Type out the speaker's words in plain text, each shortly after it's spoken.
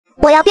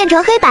我要变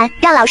成黑板，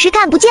让老师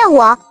看不见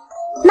我。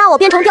那我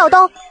变成吊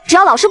灯，只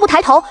要老师不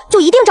抬头，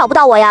就一定找不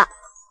到我呀。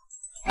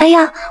哎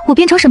呀，我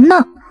变成什么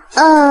呢？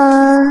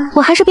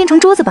我还是变成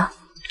桌子吧。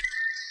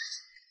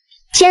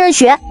千仞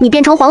雪，你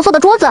变成黄色的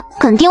桌子，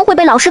肯定会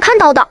被老师看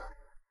到的。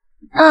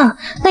啊，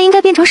那应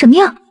该变成什么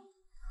呀？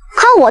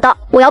看我的，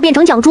我要变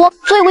成讲桌，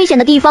最危险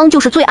的地方就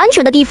是最安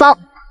全的地方。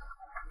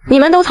你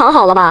们都藏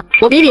好了吧？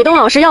我比比东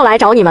老师要来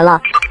找你们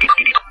了。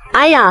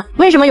哎呀，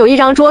为什么有一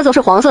张桌子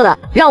是黄色的？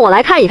让我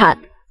来看一看。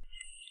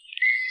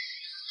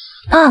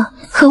啊，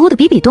可恶的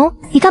比比东，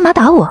你干嘛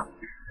打我？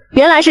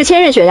原来是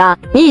千仞雪呀，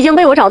你已经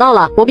被我找到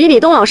了。我比比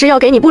东老师要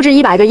给你布置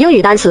100个英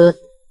语单词。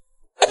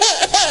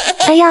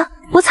哎呀，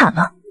我惨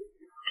了。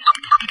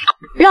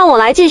让我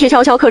来继续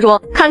敲敲课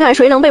桌，看看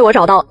谁能被我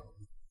找到。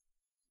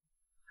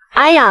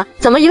哎呀，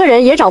怎么一个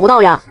人也找不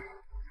到呀？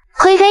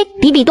嘿嘿，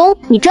比比东，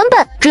你真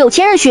笨，只有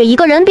千仞雪一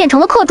个人变成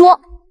了课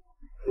桌。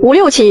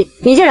567，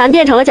你竟然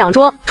变成了讲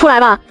桌，出来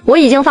吧，我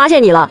已经发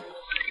现你了。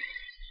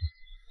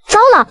糟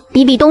了，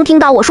比比东听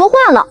到我说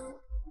话了。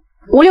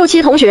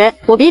567同学，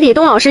我比比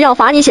东老师要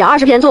罚你写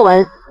20篇作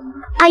文。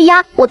哎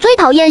呀，我最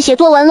讨厌写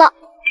作文了。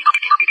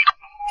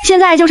现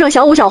在就剩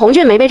小五、小红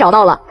俊没被找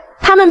到了，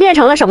他们变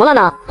成了什么了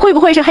呢？会不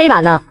会是黑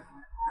板呢？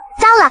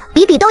糟了，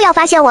比比东要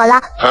发现我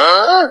了。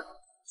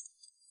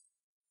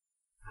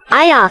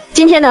哎呀，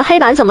今天的黑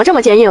板怎么这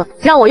么坚硬？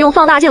让我用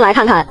放大镜来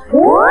看看。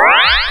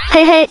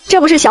嘿嘿，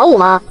这不是小五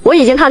吗？我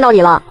已经看到你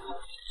了。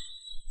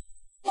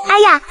哎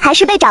呀，还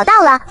是被找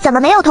到了，怎么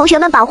没有同学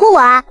们保护我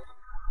啊？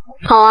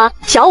好啊，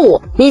小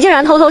五，你竟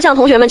然偷偷向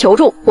同学们求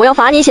助，我要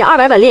罚你写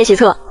200本练习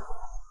册。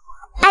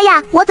哎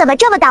呀，我怎么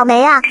这么倒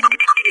霉啊？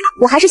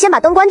我还是先把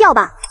灯关掉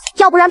吧，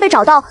要不然被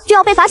找到就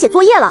要被罚写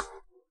作业了。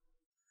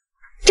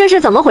这是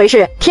怎么回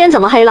事？天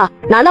怎么黑了？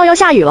难道要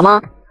下雨了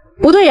吗？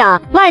不对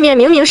呀，外面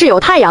明明是有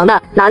太阳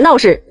的，难道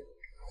是……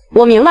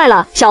我明白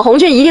了，小红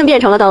俊一定变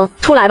成了灯，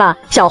出来吧，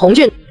小红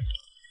俊。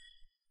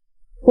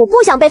我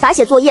不想被罚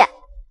写作业。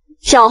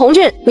小红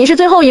俊，你是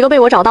最后一个被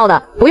我找到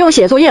的，不用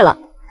写作业了。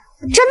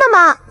真的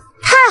吗？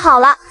太好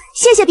了，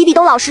谢谢比比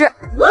东老师。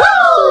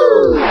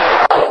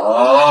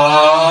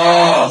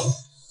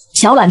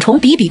小懒虫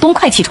比比东，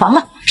快起床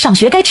了，上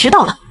学该迟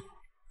到了。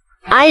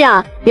哎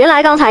呀，原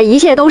来刚才一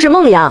切都是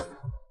梦呀。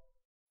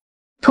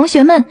同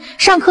学们，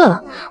上课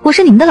了，我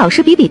是你们的老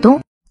师比比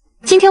东。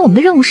今天我们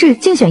的任务是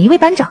竞选一位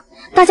班长，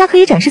大家可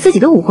以展示自己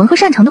的武魂和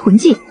擅长的魂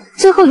技，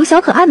最后由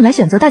小可爱们来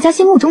选择大家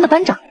心目中的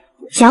班长。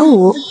小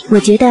五，我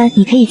觉得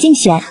你可以竞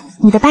选，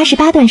你的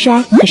88段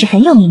摔可是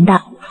很有名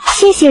的。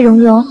谢谢蓉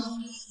蓉。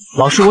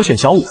老师，我选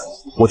小五，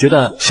我觉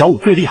得小五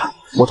最厉害，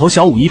我投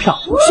小五1票。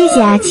谢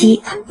谢阿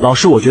七。老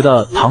师，我觉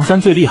得唐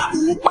三最厉害，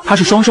他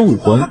是双生武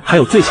魂，还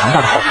有最强大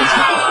的好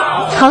魂。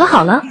好了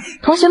好了，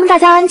同学们大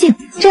家安静，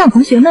这样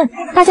同学们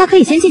大家可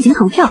以先进行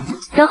投票，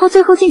然后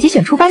最后晋级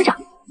选出班长。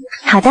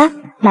好的，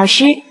老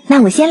师，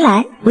那我先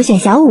来，我选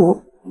小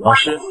五。老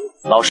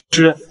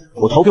师，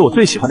我投给我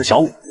最喜欢的小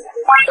五。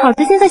好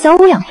的，现在小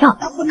五2票。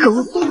可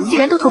恶，竟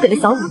然都投给了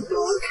小五。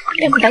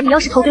面孔白，你要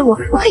是投给我，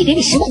我可以给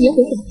你10万年回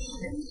本。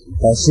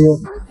老师，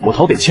我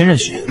投给千仞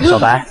雪。小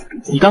白，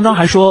你刚刚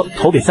还说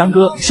投给三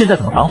哥，现在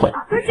怎么反悔了？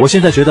我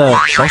现在觉得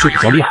小雪比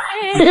较厉害。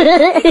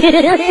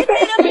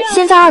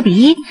现在2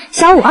比1，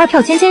小五2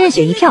票，千仞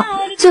雪1票，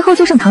最后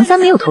就剩唐三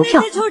没有投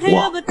票。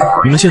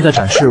你们现在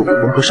展示武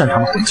魂和擅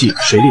长的魂技，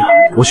谁厉害，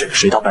我选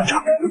谁当班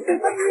长。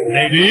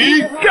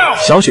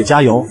小雪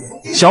加油，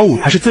小五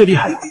才是最厉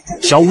害的，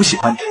小五喜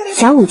欢你。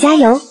小五加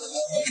油，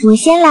我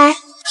先来。少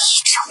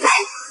来，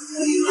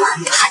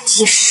满汉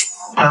皆是。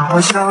当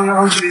我想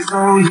要去走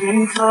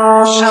一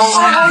个向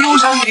往路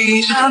上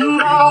一站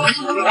到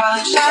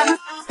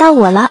到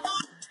我了。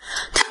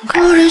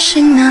当故人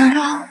心难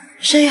扰，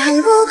谁还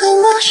不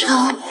肯落手？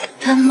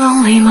但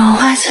梦里梦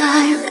外再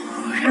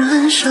无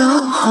人守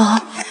候。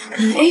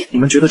你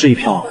们觉得这一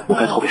票我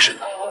该投给谁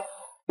呢？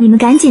你们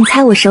赶紧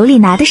猜我手里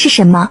拿的是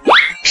什么？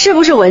是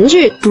不是文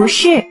具？不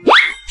是。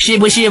是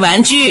不是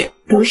玩具？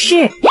不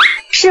是。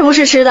是不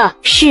是吃的？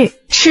是。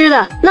吃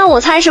的，那我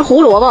猜是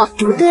胡萝卜。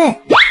不对。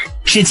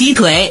是鸡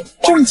腿。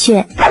正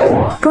确。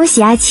恭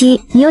喜阿七，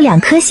你有2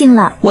颗星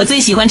了。我最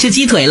喜欢吃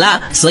鸡腿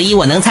了，所以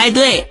我能猜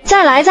对。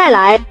再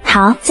来。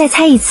好，再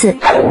猜一次。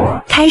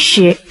开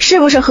始。是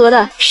不是喝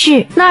的？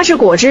是。那是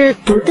果汁。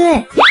不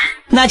对。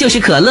那就是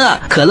可乐，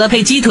可乐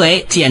配鸡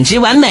腿，简直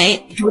完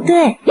美。不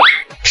对。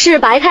是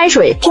白开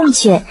水。正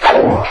确。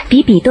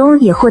比比东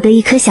也获得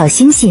1颗小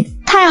星星。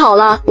太好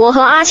了，我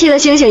和阿七的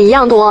星星一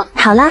样多。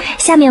好了，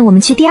下面我们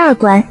去第2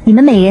关，你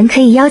们每人可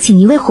以邀请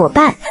1位伙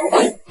伴。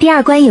第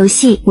2关游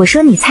戏，我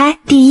说你猜。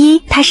第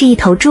1，它是一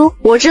头猪。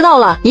我知道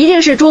了，一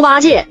定是猪八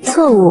戒。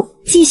错误，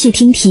继续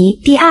听题。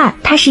第2，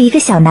他是一个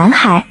小男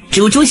孩。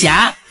猪猪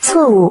侠。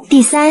错误。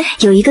第3，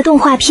有一个动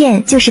画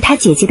片，就是他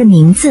姐姐的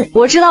名字。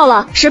我知道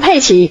了，是佩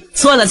奇。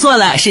错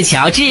了，是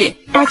乔治。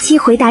阿七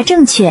回答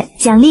正确，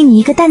奖励你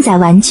一个蛋仔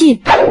玩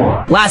具。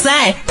哇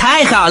塞，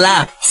太好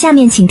了！下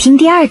面请听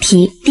第2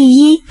题。第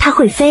1，它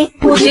会飞。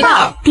不知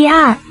道。第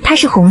2，它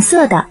是红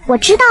色的。我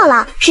知道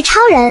了，是超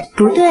人。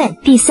不对。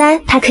第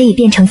3，它可以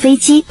变成飞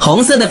机。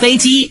红色的飞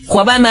机，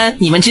伙伴们，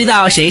你们知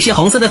道谁是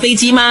红色的飞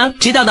机吗？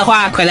知道的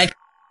话，快来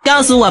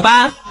告诉我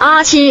吧。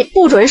阿七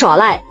不准耍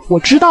赖。我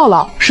知道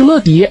了，是乐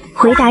迪。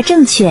回答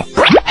正确。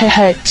嘿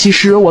嘿，其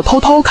实我偷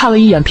偷看了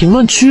一眼评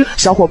论区，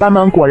小伙伴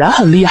们果然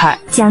很厉害。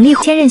奖励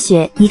千仞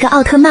雪一个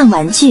奥特曼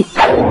玩具。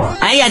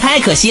哎呀，太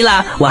可惜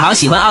了，我好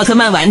喜欢奥特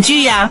曼玩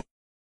具呀！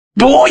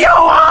不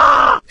要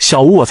啊！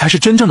小吴，我才是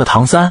真正的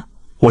唐三，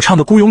我唱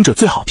的《孤勇者》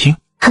最好听。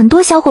很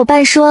多小伙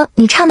伴说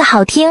你唱的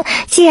好听，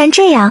既然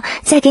这样，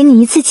再给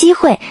你一次机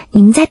会，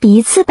你们再比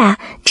一次吧。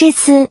这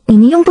次你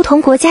们用不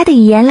同国家的语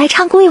言来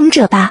唱《孤勇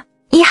者》吧。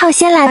1号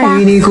先来吧。爱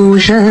你孤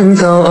身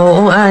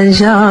走暗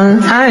巷，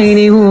爱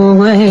你无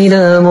悔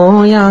的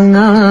模样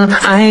啊，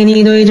爱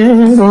你对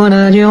执着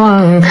的绝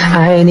望，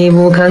爱你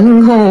不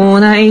肯护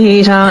那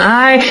一场，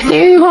爱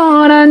你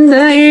破烂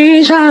的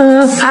一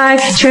场，爱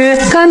却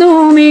看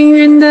透命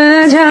运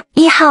的家。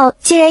1号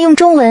竟然用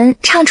中文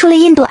唱出了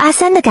印度阿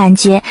三的感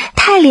觉，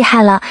太厉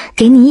害了，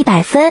给你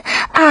100分。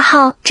2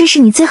号，这是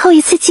你最后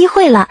一次机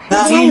会了，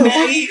加油吧。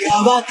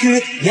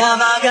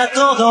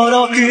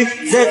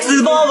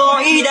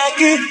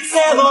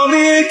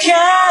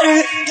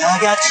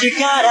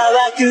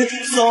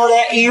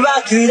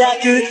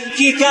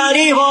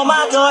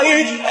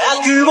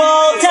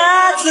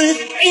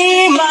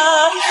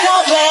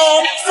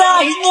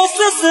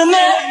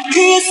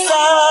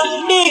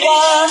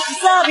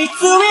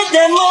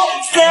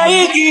正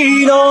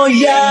義の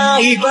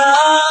刃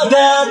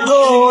が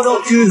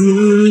届く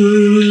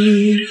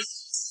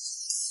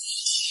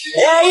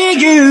英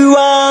雄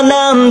は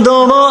何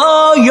度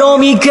も蘇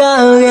る。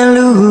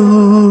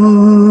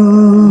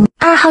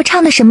2号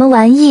唱的什么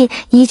玩意，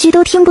一句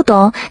都听不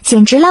懂，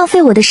简直浪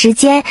费我的时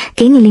间，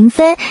给你0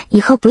分，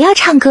以后不要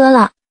唱歌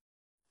了。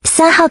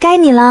3号该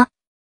你了。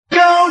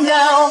Go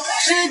now，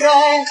 时代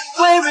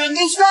会为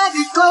你甩个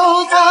口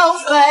罩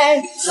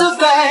飞，是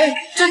非，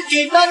这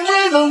一般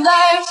人都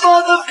来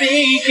for the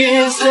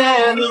biggest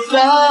and the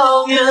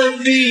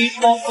valiant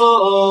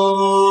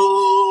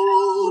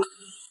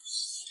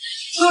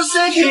people。Who's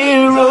the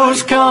heroes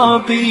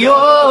can't be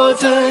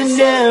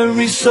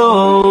ordinary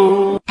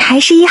soul。还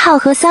是1号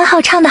和3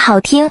号唱的好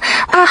听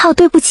，2号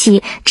对不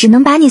起，只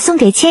能把你送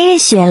给千仞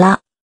雪了。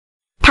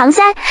唐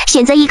三，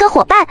选择一个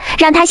伙伴，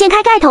让他先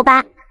开盖头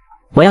吧。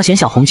我要选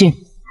小红俊。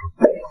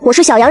我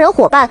是小羊人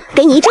伙伴，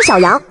给你一只小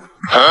羊。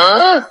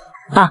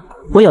啊，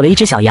我有了一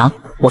只小羊，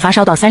我发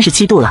烧到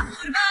37度了。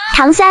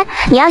唐三，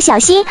你要小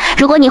心，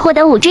如果你获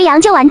得5只羊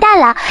就完蛋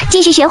了，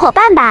继续选伙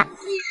伴吧。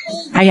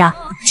哎呀，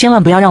千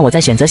万不要让我再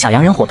选择小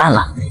羊人伙伴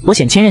了，我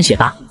选千仞雪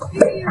吧。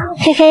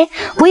嘿嘿，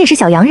我也是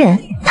小羊人，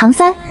唐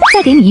三，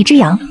再给你一只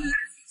羊。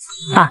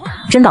啊，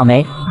真倒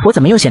霉，我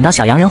怎么又选到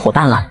小羊人伙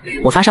伴了？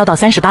我发烧到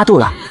38度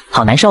了，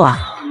好难受啊。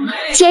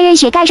千仞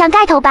雪盖上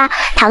盖头吧，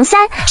唐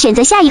三，选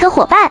择下一个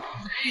伙伴。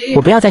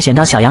我不要再选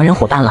到小羊人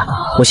伙伴了，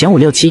我选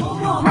567。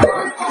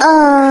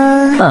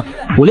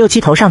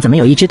567头上怎么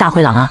有一只大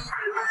灰狼啊？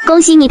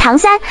恭喜你唐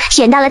三，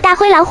选到了大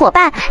灰狼伙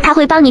伴，他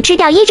会帮你吃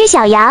掉一只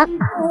小羊。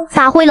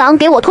大灰狼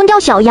给我吞掉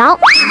小羊。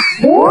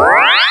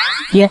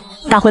耶，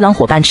大灰狼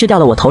伙伴吃掉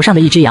了我头上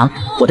的一只羊，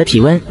我的体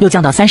温又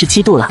降到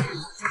37度了。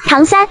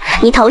唐三，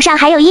你头上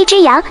还有一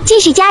只羊，继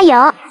续加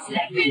油。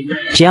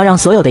只要让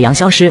所有的羊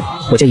消失，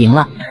我就赢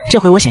了。这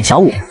回我选小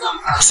五。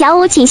小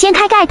五，请先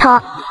开盖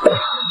头。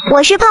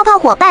我是泡泡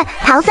伙伴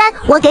唐三，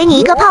我给你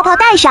一个泡泡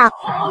戴上。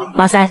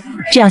哇塞，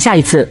这样下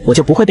一次我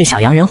就不会被小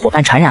羊人伙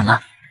伴传染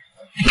了。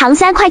唐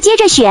三，快接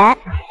着选。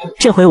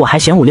这回我还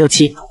选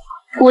567。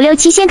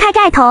567先开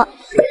盖头。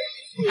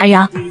哎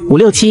呀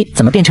，567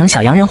怎么变成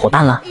小羊人伙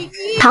伴了？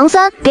唐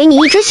三，给你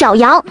一只小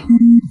羊。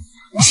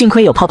幸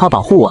亏有泡泡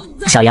保护我，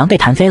小羊被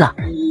弹飞了。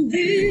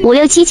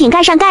567，请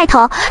盖上盖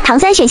头。唐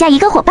三，选下一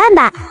个伙伴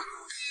吧。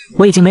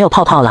我已经没有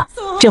泡泡了，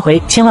这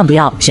回千万不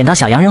要选到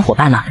小羊人伙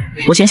伴了，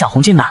我选小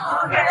红俊吧。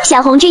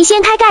小红俊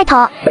先开盖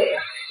头。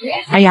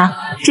哎呀，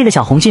这个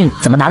小红俊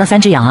怎么拿了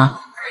3只羊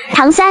啊？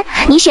唐三，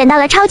你选到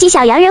了超级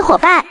小羊人伙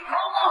伴。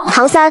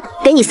唐三，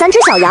给你3只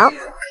小羊。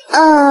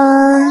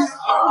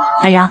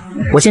哎呀，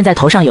我现在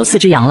头上有4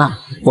只羊了，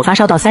我发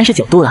烧到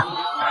39度了。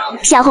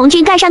小红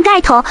俊盖上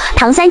盖头，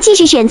唐三继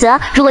续选择，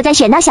如果再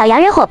选到小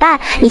羊人伙伴，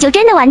你就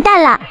真的完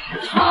蛋了。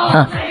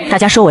大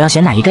家说我要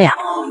选哪一个呀？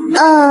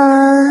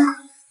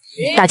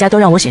大家都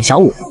让我选小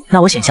五，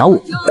那我选小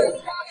五。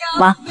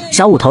哇，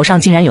小五头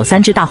上竟然有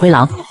3只大灰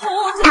狼。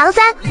唐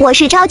三，我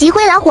是超级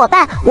灰狼伙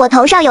伴，我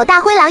头上有大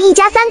灰狼一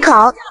家3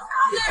口。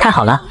太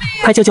好了，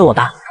快救救我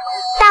吧！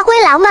大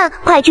灰狼们，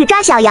快去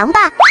抓小羊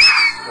吧！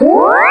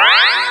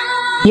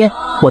耶，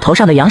我头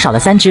上的羊少了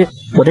3只，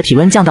我的体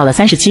温降到了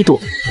37度，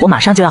我马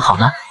上就要好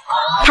了。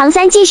唐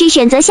三继续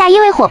选择下一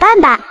位伙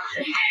伴吧。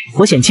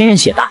我选千仞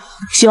雪吧，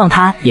希望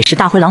他也是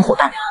大灰狼伙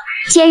伴。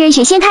千仞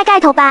雪掀开盖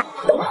头吧。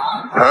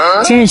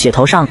千仞雪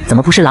头上怎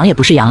么不是狼也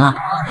不是羊啊？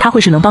他会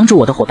是能帮助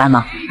我的伙伴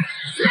吗？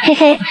嘿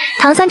嘿，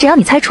唐三，只要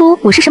你猜出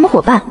我是什么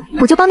伙伴，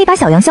我就帮你把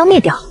小羊消灭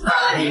掉。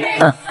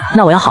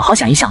那我要好好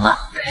想一想了，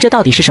这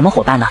到底是什么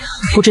伙伴呢？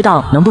不知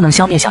道能不能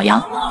消灭小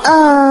羊。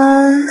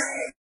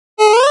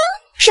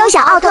收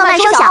小奥特曼，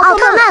收小奥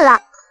特曼了。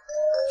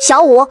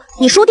小五，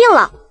你输定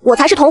了，我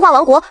才是童话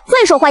王国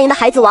最受欢迎的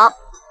孩子王。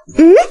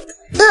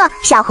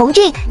小红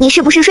俊，你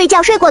是不是睡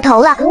觉睡过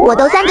头了？我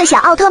都3个小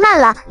奥特曼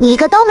了，你一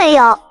个都没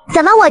有，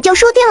怎么我就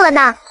输定了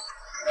呢？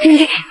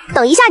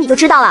等一下你就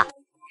知道了。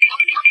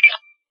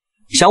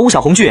小五、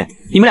小红俊，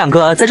你们2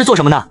个在这做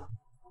什么呢？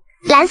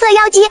蓝色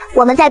妖姬，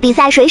我们在比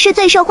赛谁是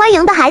最受欢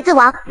迎的孩子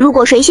王。如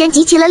果谁先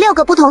集齐了6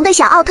个不同的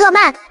小奥特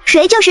曼，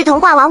谁就是童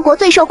话王国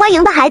最受欢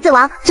迎的孩子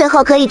王，最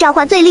后可以召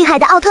唤最厉害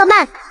的奥特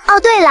曼。哦，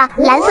对了，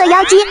蓝色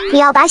妖姬，你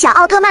要把小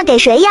奥特曼给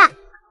谁呀？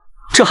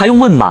这还用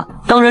问吗？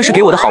当然是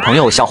给我的好朋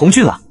友小红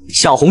俊了。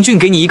小红俊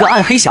给你一个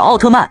暗黑小奥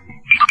特曼。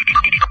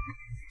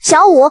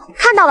小五，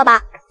看到了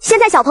吧？现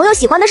在小朋友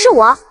喜欢的是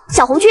我，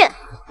小红俊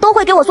都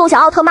会给我送小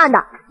奥特曼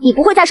的。你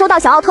不会再收到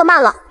小奥特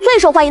曼了，最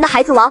受欢迎的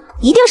孩子王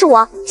一定是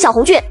我，小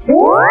红俊。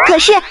可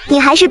是你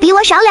还是比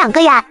我少2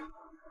个呀。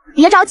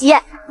别着急，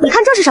你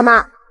看这是什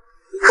么？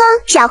哼，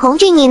小红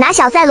俊，你拿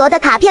小赛罗的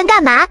卡片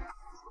干嘛？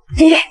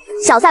嘿嘿，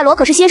小赛罗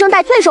可是新生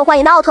代最受欢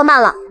迎的奥特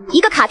曼了，一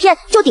个卡片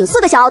就顶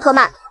4个小奥特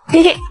曼。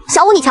嘿嘿，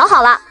小五你瞧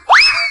好了。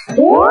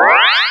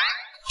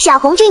小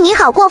红俊你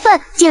好过分，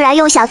竟然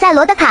用小赛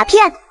罗的卡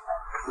片。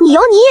你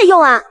有你也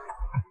用啊？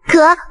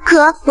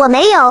可我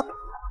没有。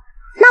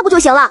那不就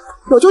行了，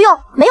有就用，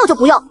没有就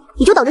不用，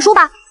你就等着输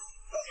吧。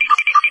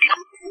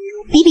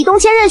比比东、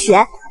千仞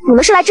雪，你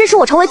们是来支持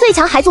我成为最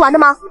强孩子王的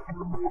吗？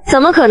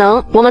怎么可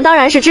能，我们当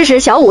然是支持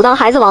小五当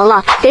孩子王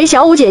了，给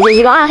小五姐姐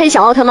一个暗黑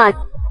小奥特曼。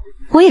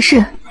我也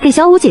是，给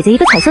小五姐姐一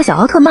个彩色小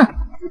奥特曼。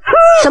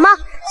什么？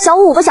小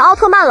五5个小奥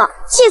特曼了，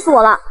气死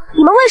我了！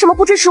你们为什么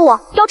不支持我，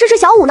要支持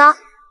小五呢？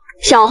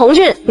小红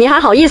俊，你还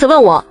好意思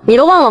问我，你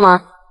都忘了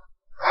吗？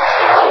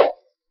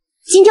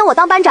今天我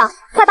当班长，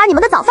快把你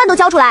们的早饭都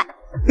交出来。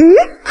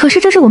可是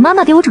这是我妈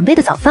妈给我准备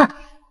的早饭。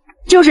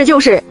就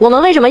是，我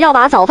们为什么要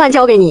把早饭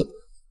交给你？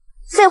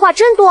废话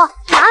真多，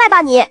拿来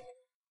吧你。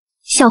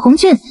小红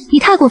俊，你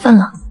太过分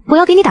了，我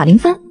要给你打0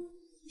分。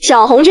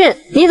小红俊，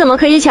你怎么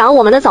可以抢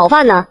我们的早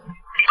饭呢？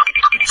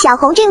小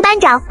红俊班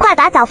长，快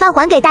把早饭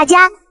还给大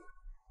家。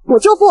我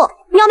就不，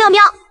喵喵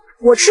喵，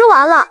我吃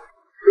完了。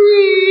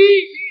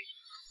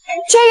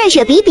千仞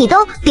雪、比比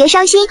东，别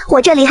伤心，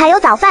我这里还有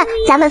早饭，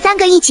咱们3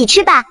个一起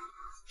吃吧。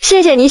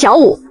谢谢你，小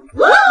五。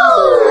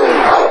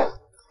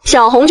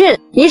小红俊，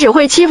你只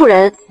会欺负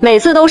人，每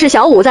次都是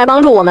小五在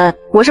帮助我们，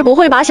我是不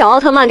会把小奥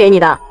特曼给你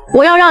的，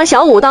我要让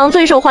小五当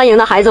最受欢迎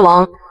的孩子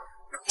王。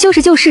就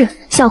是，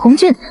小红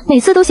俊每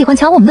次都喜欢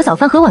抢我们的早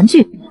饭和玩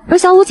具，而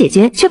小五姐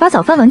姐却把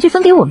早饭玩具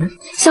分给我们。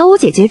小五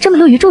姐姐这么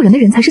乐于助人的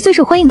人才是最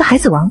受欢迎的孩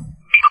子王。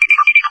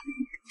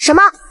什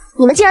么？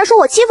你们竟然说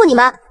我欺负你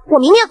们？我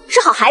明明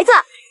是好孩子。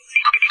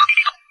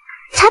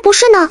才不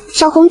是呢，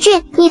小红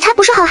俊，你才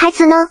不是好孩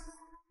子呢。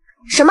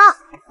什么？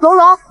蓉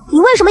蓉，你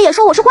为什么也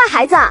说我是坏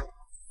孩子啊？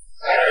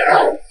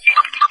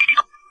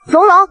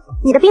蓉蓉，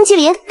你的冰淇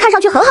淋看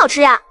上去很好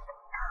吃呀。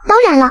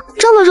当然了，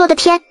这么热的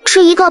天，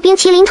吃一个冰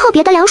淇淋特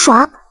别的凉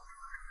爽。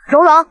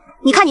蓉蓉，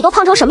你看你都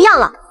胖成什么样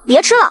了，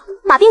别吃了，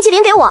把冰淇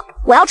淋给我，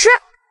我要吃。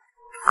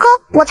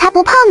呵，我才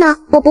不胖呢，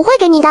我不会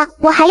给你的，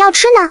我还要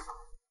吃呢。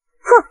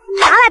哼，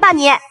拿来吧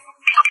你。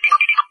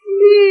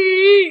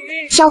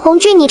小红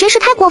俊，你真是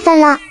太过分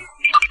了。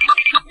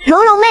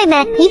蓉蓉妹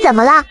妹，你怎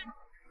么了？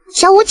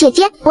小五姐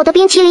姐，我的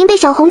冰淇淋被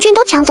小红俊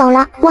都抢走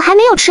了，我还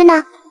没有吃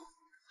呢。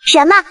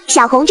什么？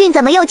小红俊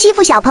怎么又欺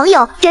负小朋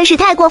友？真是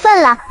太过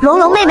分了！蓉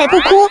蓉妹妹不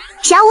哭，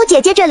小五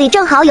姐姐这里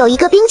正好有一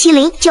个冰淇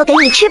淋，就给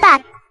你吃吧。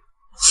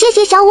谢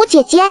谢小五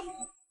姐姐。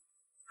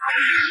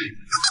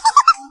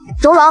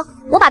蓉蓉，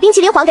我把冰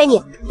淇淋还给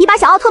你，你把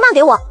小奥特曼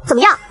给我，怎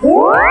么样？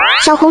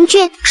小红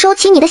俊，收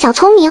起你的小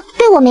聪明，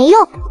对我没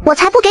用，我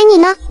才不给你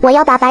呢！我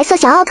要把白色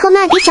小奥特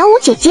曼给小五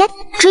姐姐，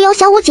只有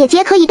小五姐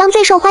姐可以当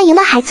最受欢迎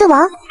的孩子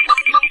王。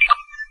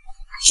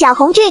小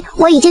红俊，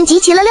我已经集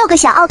齐了6个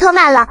小奥特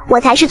曼了，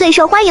我才是最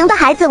受欢迎的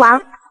孩子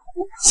王。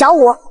小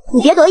五，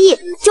你别得意，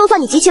就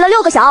算你集齐了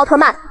6个小奥特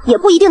曼，也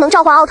不一定能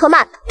召唤奥特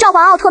曼。召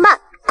唤奥特曼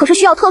可是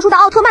需要特殊的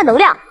奥特曼能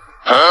量。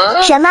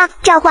什么？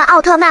召唤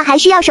奥特曼还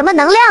需要什么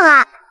能量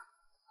啊？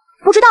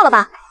不知道了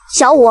吧？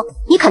小五，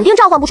你肯定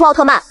召唤不出奥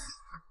特曼。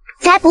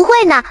才不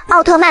会呢！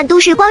奥特曼都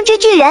是光之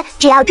巨人，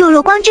只要注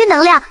入光之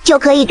能量，就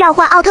可以召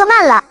唤奥特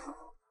曼了。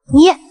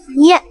你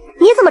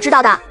怎么知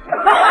道的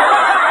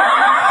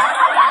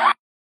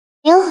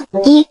？0、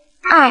1、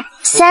2、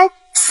3、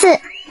4、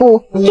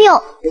5、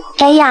6。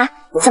哎呀，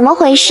怎么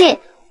回事？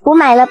我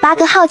买了8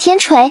个昊天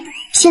锤，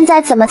现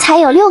在怎么才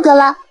有6个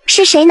了？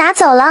是谁拿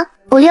走了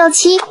？5、6、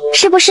7，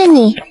是不是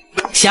你？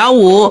小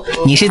五，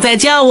你是在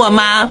叫我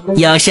吗？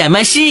有什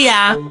么事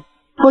呀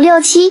？5、6、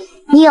7，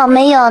你有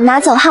没有拿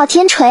走昊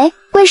天锤？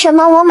为什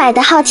么我买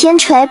的昊天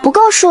锤不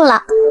够数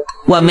了？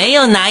我没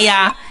有拿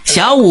呀。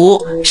小五，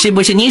是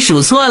不是你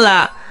数错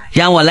了？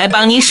让我来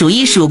帮你数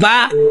一数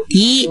吧。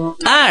1、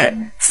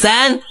2、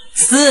3、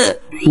4、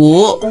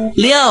5、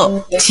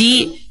6、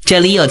7，这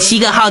里有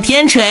7个昊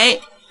天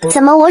锤。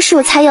怎么我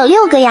数才有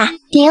6个呀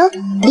？0、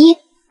1、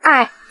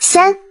2、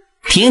3。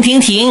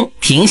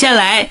停下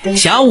来，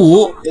小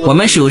五，我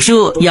们数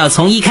数要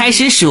从1开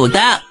始数的。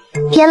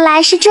原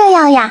来是这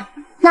样呀，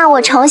那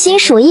我重新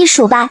数一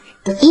数吧。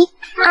1、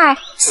2、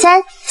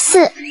3、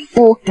4、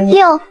5、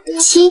6、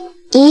7，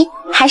咦，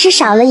还是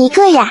少了1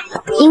个呀，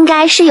应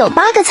该是有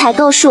8个才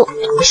够数。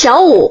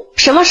小五，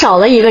什么少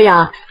了1个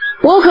呀？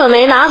我可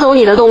没拿走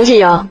你的东西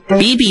呀。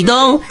比比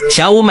东，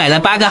小五买了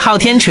8个昊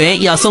天锤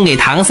要送给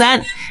唐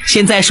三，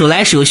现在数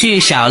来数去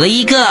少了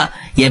1个，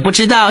也不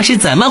知道是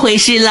怎么回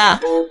事了。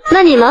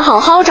那你们好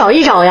好找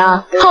一找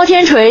呀，昊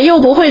天锤又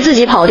不会自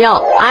己跑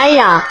掉。哎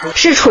呀，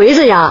是锤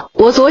子呀，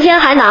我昨天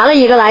还拿了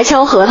1个来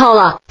敲核桃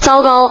了。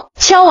糟糕，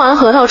敲完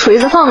核桃锤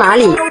子放哪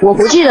里？我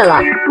不记得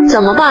了，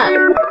怎么办？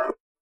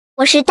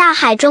我是大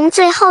海中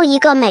最后一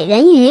个美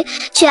人鱼，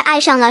却爱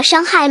上了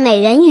伤害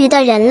美人鱼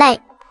的人类。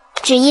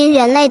只因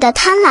人类的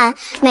贪婪，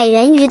美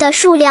人鱼的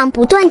数量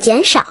不断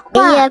减少。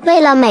爷爷为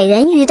了美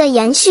人鱼的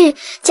延续，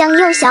将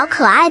幼小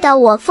可爱的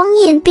我封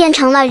印变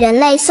成了人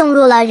类，送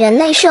入了人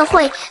类社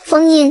会。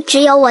封印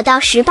只有我到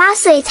18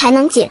岁才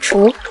能解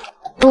除。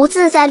独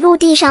自在陆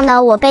地上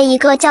的我被一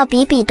个叫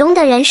比比东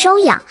的人收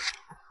养，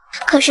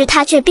可是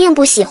他却并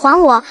不喜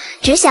欢我，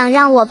只想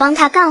让我帮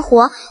他干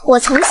活。我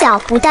从小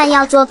不但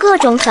要做各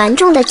种繁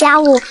重的家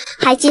务，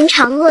还经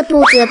常饿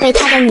肚子，被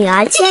他的女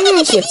儿千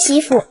仞雪欺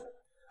负。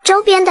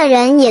周边的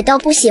人也都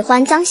不喜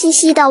欢脏兮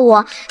兮的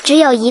我，只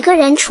有一个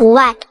人除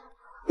外，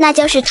那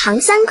就是唐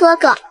三哥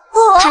哥。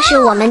他是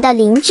我们的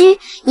邻居，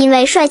因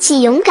为帅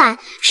气勇敢，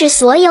是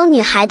所有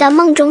女孩的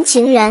梦中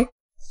情人。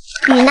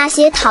与那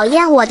些讨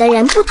厌我的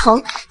人不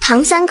同，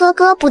唐三哥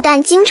哥不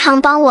但经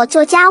常帮我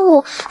做家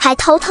务，还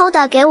偷偷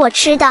的给我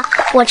吃的。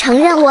我承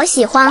认我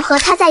喜欢和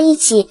他在一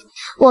起，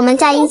我们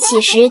在一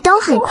起时都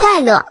很快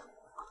乐，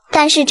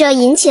但是这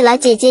引起了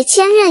姐姐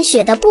千仞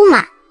雪的不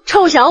满。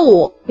臭小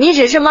五，你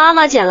只是妈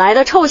妈捡来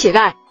的臭乞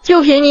丐，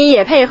就凭你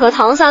也配和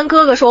唐三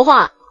哥哥说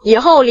话？以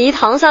后离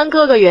唐三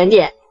哥哥远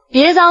点，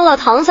别脏了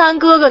唐三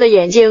哥哥的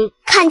眼睛。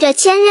看着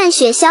千仞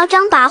雪嚣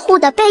张跋扈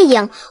的背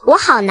影，我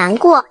好难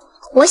过。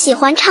我喜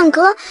欢唱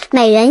歌，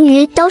美人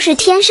鱼都是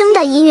天生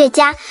的音乐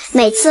家。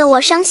每次我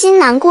伤心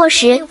难过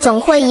时，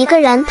总会一个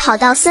人跑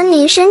到森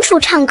林深处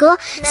唱歌，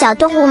小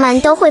动物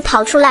们都会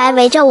跑出来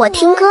围着我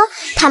听歌，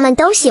他们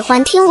都喜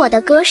欢听我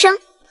的歌声。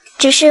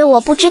只是我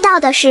不知道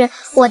的是，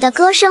我的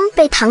歌声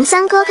被唐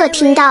三哥哥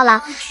听到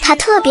了，他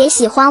特别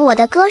喜欢我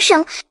的歌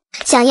声，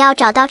想要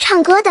找到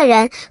唱歌的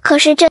人。可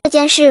是这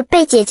件事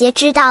被姐姐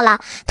知道了，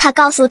她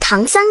告诉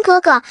唐三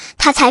哥哥，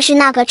他才是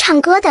那个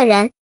唱歌的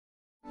人。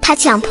他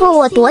强迫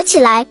我躲起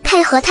来，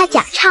配合他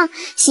假唱，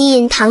吸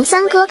引唐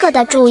三哥哥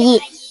的注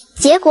意。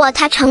结果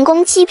他成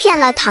功欺骗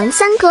了唐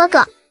三哥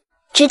哥。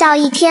直到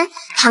一天，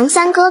唐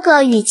三哥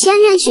哥与千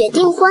仞雪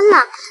订婚了，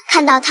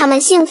看到他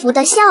们幸福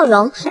的笑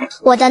容，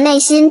我的内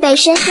心被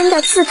深深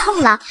的刺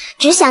痛了，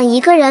只想一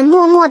个人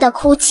默默的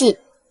哭泣。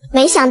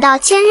没想到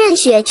千仞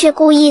雪却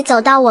故意走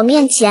到我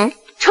面前。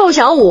臭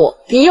小五，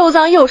你又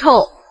脏又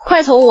臭，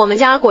快从我们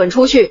家滚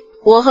出去！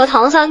我和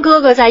唐三哥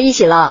哥在一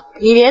起了，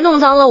你别弄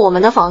脏了我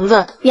们的房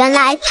子。原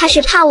来他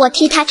是怕我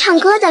替他唱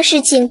歌的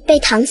事情被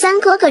唐三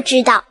哥哥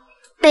知道。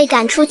被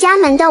赶出家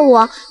门的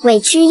我，委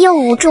屈又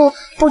无助，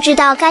不知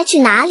道该去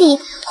哪里，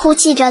哭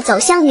泣着走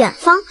向远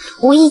方，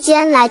无意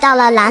间来到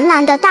了蓝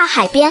蓝的大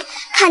海边。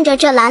看着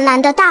这蓝蓝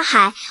的大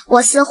海，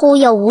我似乎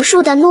有无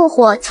数的怒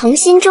火从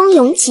心中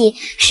涌起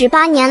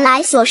，18年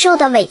来所受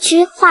的委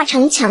屈化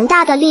成强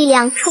大的力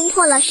量，冲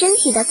破了身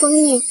体的封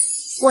印。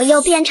我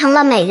又变成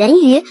了美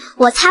人鱼，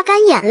我擦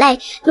干眼泪，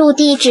陆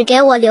地只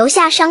给我留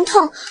下伤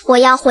痛，我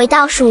要回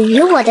到属于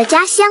我的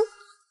家乡。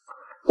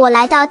我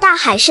来到大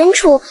海深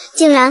处，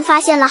竟然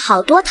发现了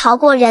好多逃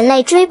过人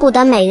类追捕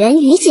的美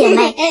人鱼姐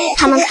妹，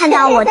她们看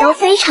到我都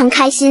非常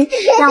开心，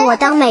让我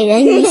当美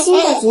人鱼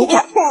新的组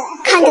长。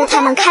看着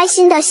她们开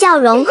心的笑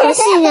容和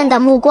信任的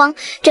目光，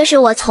这是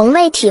我从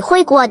未体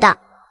会过的。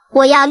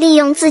我要利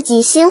用自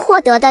己新获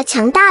得的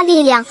强大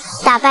力量，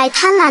打败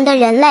贪婪的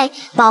人类，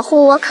保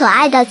护我可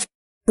爱的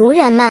族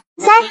人们。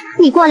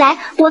你过来，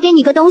我给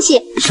你个东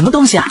西。什么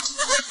东西啊？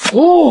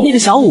哦，那个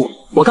小五，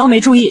我刚没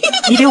注意，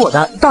你给我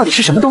的到底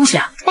是什么东西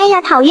啊？哎呀，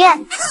讨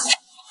厌！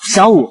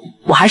小五，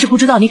我还是不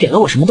知道你给了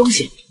我什么东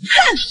西。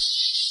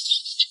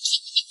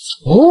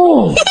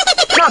哦，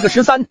那个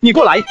13，你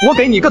过来，我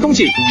给你个东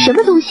西。什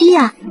么东西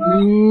呀？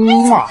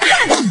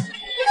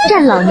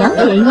占老娘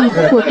便宜，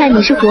我看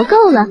你是活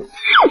够了。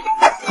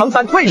唐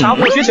三，为啥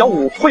我学小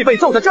五会被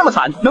揍得这么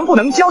惨？能不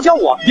能教教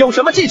我，有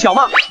什么技巧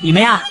吗？你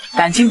们呀，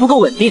感情不够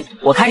稳定。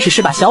我开始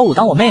是把小五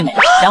当我妹妹，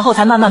然后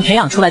才慢慢培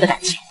养出来的感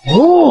情。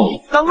哦，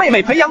当妹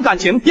妹培养感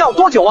情要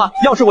多久啊？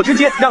要是我直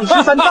接让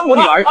13当我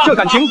女儿，这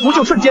感情不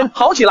就瞬间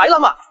好起来了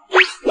吗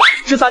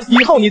？13，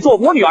以后你做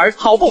我女儿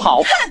好不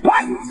好？哈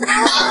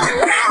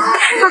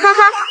哈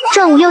哈，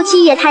这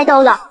567也太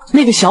逗了。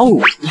那个小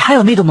五，你还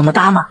有那个么么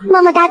哒吗？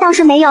么么哒倒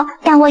是没有，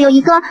但我有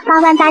一个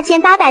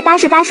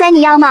88888摔，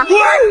你要吗？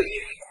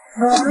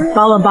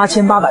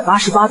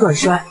 88888段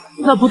摔，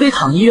那不得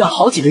躺医院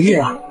好几个月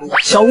啊！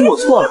小五，我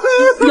错了，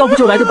要不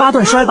就来个8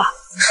段摔吧。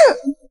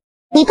哼，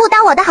你不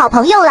当我的好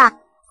朋友了？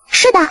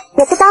是的，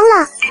我不当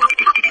了。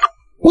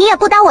你也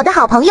不当我的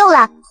好朋友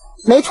了？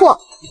没错，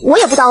我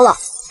也不当了。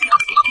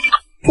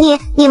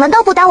你们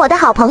都不当我的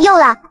好朋友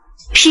了？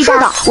是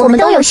的，我们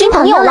都有新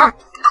朋友了。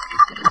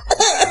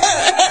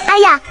哎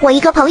呀，我一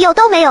个朋友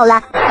都没有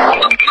了。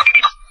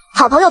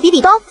好朋友比比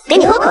东，给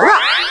你喝可乐。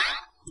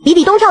比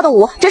比东跳的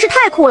舞真是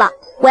太酷了，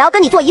我要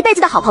跟你做一辈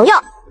子的好朋友。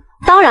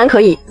当然可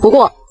以，不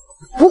过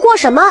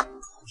什么？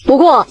不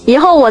过以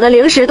后我的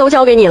零食都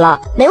交给你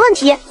了。没问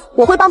题，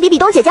我会帮比比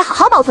东姐姐好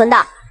好保存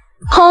的。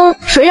哼，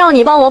谁让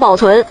你帮我保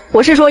存？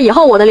我是说以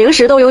后我的零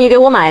食都由你给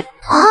我买。啊，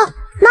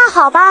那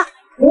好吧。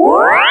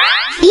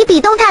比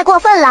比东太过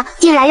分了，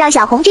竟然让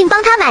小红俊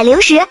帮他买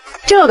零食。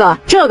这个，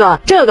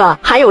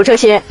还有这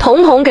些，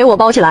统统给我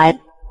包起来。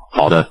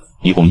好的，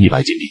一共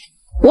100金币。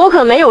我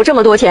可没有这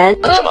么多钱。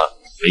什么？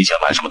没钱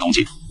买什么东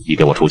西？你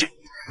给我出去！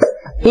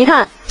你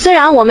看，虽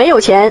然我没有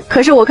钱，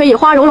可是我可以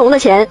花蓉蓉的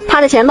钱，她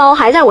的钱包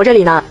还在我这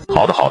里呢。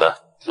好的，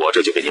我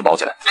这就给您包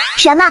起来。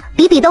什么？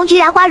比比东居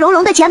然花蓉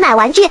蓉的钱买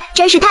玩具，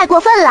真是太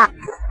过分了。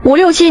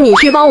567，你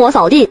去帮我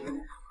扫地。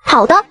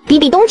好的，比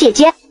比东姐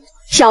姐。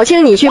小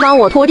青，你去帮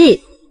我拖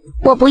地。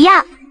我不要。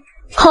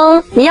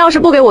哼，你要是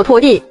不给我拖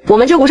地，我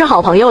们就不是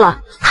好朋友了。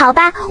好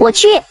吧，我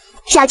去。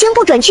小青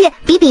不准去。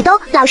比比东，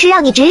老师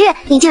让你值日，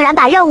你竟然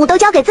把任务都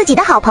交给自己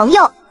的好朋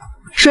友。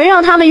谁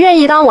让他们愿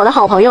意当我的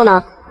好朋友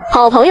呢？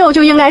好朋友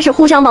就应该是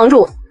互相帮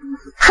助。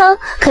哼，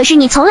可是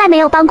你从来没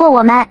有帮过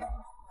我们。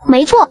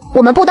没错，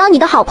我们不当你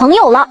的好朋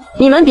友了。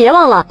你们别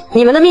忘了，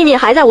你们的秘密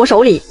还在我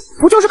手里。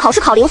不就是考试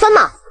考0分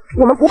吗？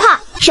我们不怕。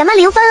什么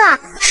0分啊？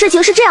事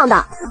情是这样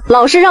的，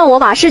老师让我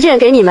把试卷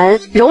给你们，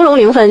蓉蓉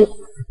0分。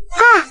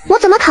啊，我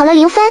怎么考了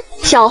0分？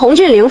小红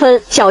俊0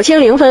分，小青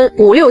0分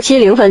，567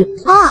 0分。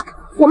啊，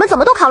我们怎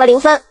么都考了0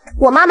分？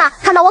我妈妈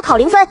看到我考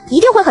0分，一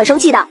定会很生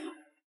气的。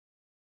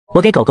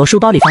我给狗狗书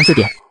包里放字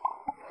典。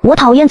我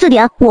讨厌字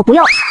典，我不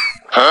要。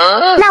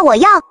那我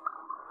要。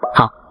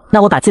好，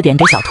那我把字典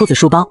给小兔子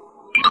书包。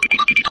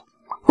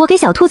我给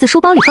小兔子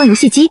书包里放游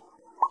戏机。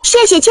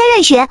谢谢千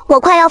仞雪，我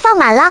快要放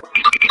满了。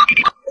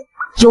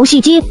游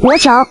戏机我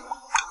抢。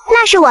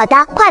那是我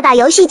的，快把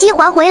游戏机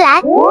还回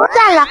来。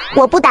算了，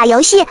我不打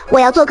游戏，我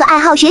要做个爱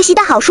好学习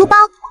的好书包。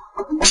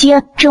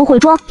天，真会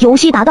装，游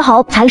戏打得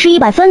好才是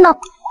100分呢。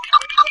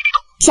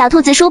小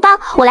兔子书包，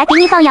我来给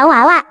你放洋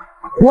娃娃。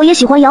我也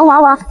喜欢洋娃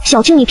娃，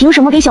小青你凭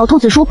什么给小兔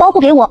子书包不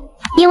给我？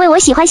因为我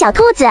喜欢小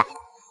兔子。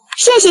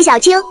谢谢小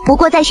青，不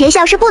过在学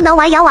校是不能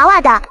玩洋娃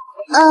娃的。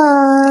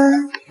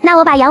那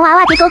我把洋娃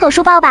娃给狗狗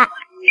书包吧。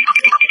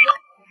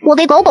我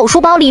给狗狗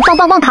书包里放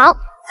棒棒糖。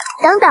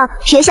等等，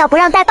学校不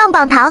让带棒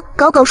棒糖，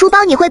狗狗书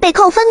包你会被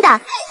扣分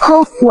的。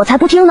哼，我才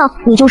不听呢，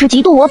你就是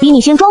嫉妒我比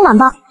你先装满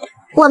吧。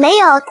我没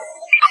有。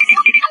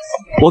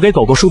我给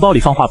狗狗书包里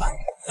放画板。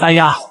哎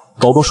呀，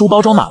狗狗书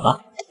包装满了，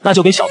那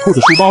就给小兔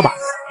子书包吧。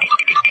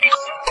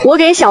我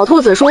给小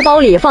兔子书包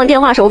里放电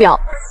话手表。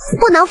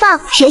不能放，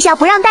学校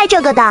不让带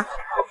这个的。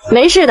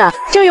没事的，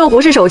这又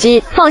不是手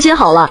机，放心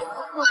好了。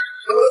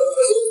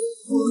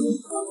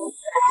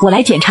我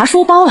来检查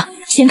书包了，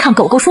先看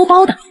狗狗书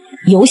包的。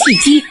游戏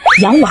机、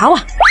洋娃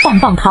娃、棒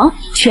棒糖，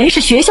全是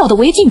学校的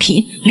违禁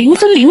品，0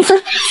分0分，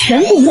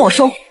全部没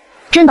收。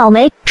真倒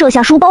霉，这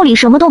下书包里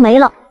什么都没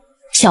了。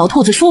小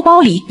兔子书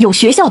包里有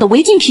学校的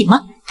违禁品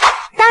吗？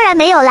当然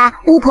没有啦，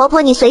巫婆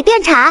婆你随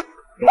便查。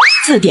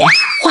字典、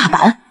画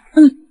板，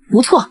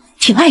不错，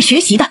挺爱学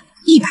习的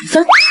，100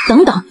分。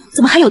等等，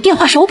怎么还有电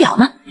话手表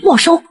呢？没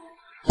收。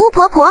巫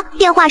婆婆，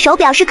电话手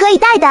表是可以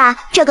带的啊，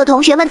这个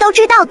同学们都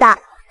知道的。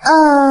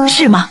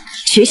是吗？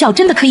学校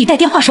真的可以带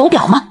电话手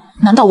表吗？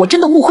难道我真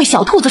的误会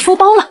小兔子书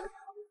包了？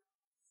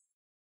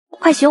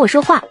快学我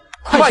说话！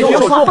快学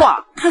我说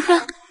话！呵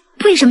呵，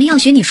为什么要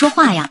学你说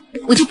话呀？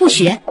我就不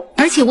学，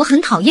而且我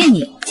很讨厌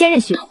你，千仞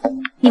雪，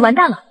你完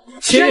蛋了！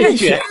千仞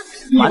雪，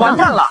你完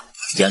蛋了！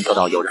监测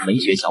到有人没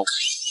学小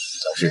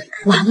失，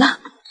完了，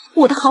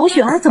我的好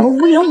雪儿怎么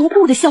无缘无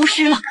故的消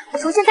失了？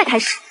从现在开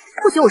始，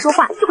不学我说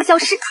话就会消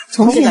失。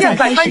从现在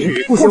开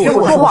始，不学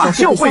我说话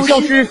就会消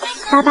失。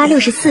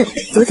8864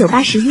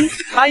 9981。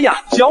哎呀，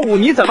小五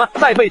你怎么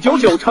在背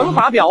99乘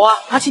法表啊？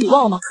阿奇你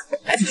忘了吗？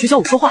赶紧学教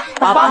我说话。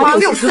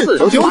8864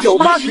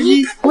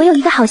 9981。我有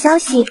一个好消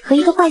息和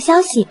一个坏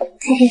消息，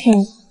嘿嘿嘿，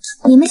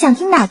你们想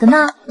听哪个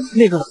呢？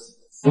那个，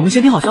我们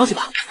先听好消息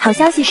吧。好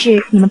消息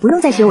是你们不用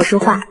再学我说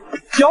话。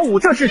小五，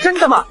这是真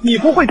的吗？你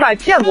不会在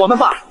骗我们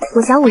吧？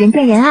我小五人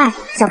见人爱，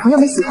小朋友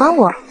们喜欢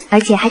我，而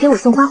且还给我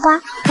送花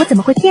花，我怎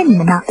么会骗你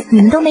们呢？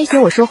你们都没学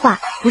我说话，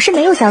不是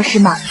没有消失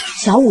吗？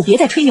小五别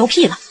再吹牛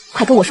屁了，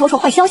快跟我说说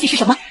坏消息是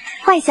什么？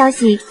坏消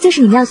息就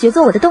是你们要学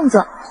做我的动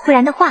作，不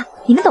然的话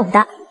你们懂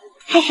的。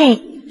嘿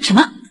嘿。什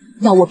么？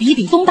要我比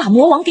比东大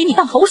魔王给你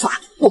当猴耍？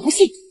我不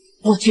信，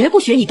我绝不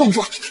学你动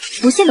作。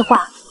不信的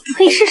话你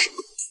可以试试。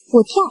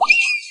我跳。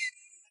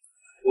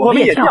我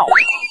们也跳。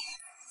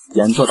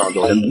检测到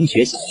有人没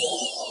学习，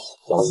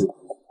消失。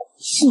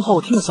幸好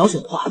我听了小雪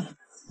的话，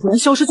不然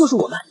消失就是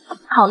我们。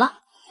好了，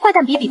坏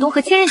蛋比比东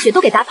和千仞雪都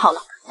给打跑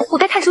了，我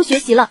该看书学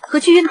习了，和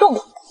去运动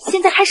了。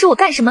现在开始我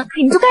干什么，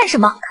你们就干什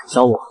么。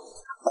小五，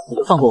你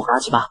就放过我和阿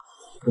七吧，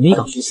我们一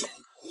搞学习，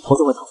头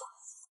就会疼。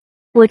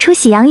我出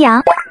喜羊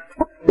羊，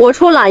我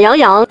出懒羊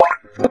羊，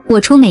我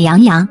出美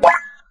羊羊，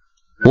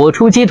我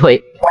出鸡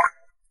腿。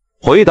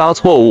回答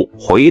错误，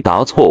回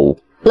答错误。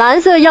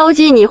蓝色妖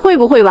姬你会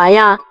不会玩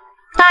呀？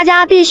大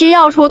家必须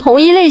要出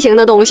同一类型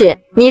的东西，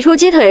你出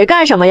鸡腿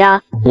干什么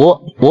呀？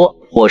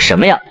我什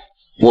么呀？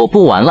我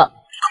不玩了。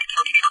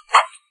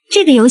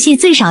这个游戏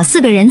最少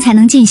4个人才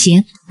能进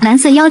行。蓝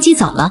色妖姬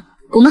走了，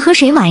我们和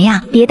谁玩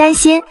呀？别担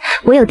心，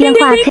我有电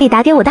话可以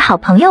打给我的好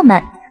朋友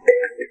们。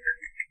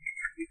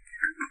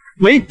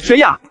喂，谁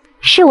呀？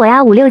是我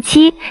呀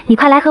，567，你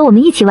快来和我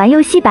们一起玩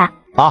游戏吧。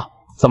啊，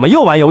怎么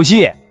又玩游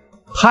戏？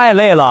太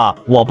累了，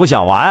我不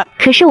想玩。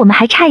可是我们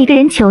还差一个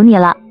人，求你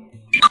了。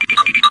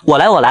我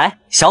来，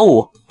小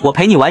五，我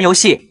陪你玩游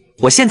戏，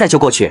我现在就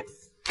过去。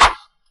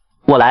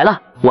我来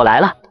了。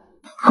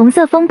红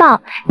色风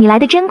暴，你来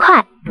的真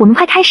快，我们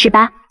快开始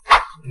吧。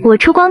我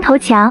出光头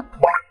强，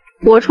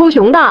我出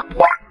熊大，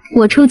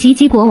我出吉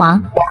吉国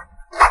王。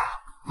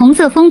红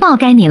色风暴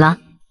该你了。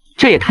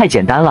这也太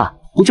简单了，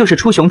不就是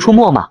出熊出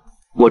没吗？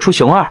我出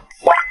熊二。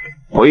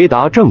回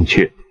答正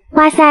确。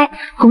哇塞，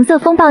红色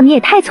风暴你也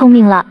太聪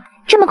明了，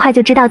这么快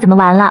就知道怎么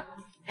玩了。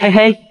嘿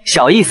嘿，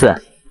小意思，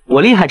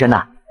我厉害着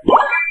呢。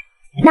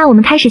那我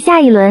们开始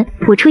下一轮，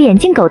我出眼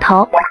镜狗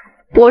头，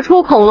我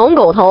出恐龙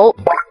狗头，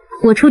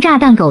我出炸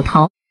弹狗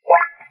头。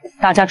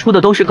大家出的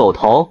都是狗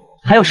头，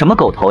还有什么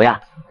狗头呀？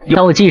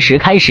倒计时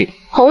开始。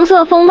红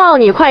色风暴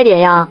你快点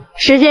呀，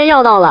时间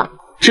要到了。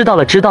知道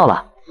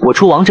了，我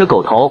出王者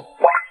狗头。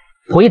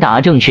回答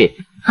正确。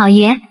好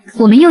爷，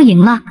我们又赢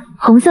了。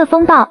红色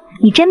风暴，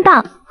你真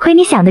棒，亏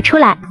你想得出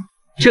来。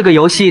这个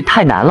游戏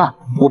太难了，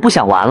我不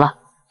想玩了。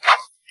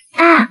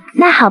啊，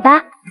那好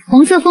吧。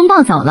红色风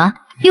暴走了，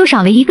又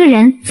少了一个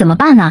人，怎么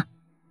办啊？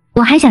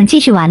我还想继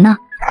续玩呢。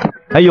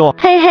哎呦，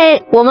嘿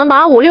嘿，我们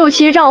把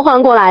567召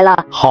唤过来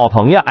了。好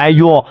疼呀！哎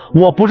呦，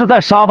我不是在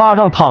沙发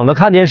上躺着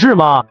看电视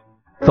吗？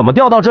怎么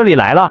掉到这里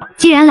来了？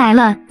既然来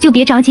了，就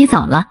别着急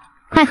走了，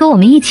快和我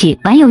们一起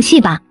玩游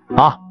戏吧。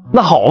啊，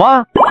那好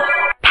吧。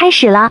开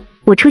始了，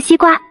我出西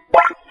瓜，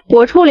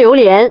我出榴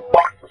莲，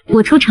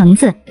我出橙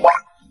子，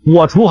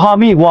我出哈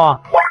密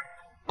瓜。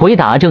回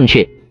答正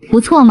确。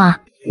不错嘛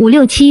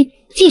，567，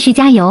继续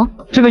加油。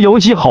这个游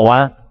戏好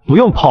玩，不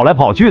用跑来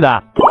跑去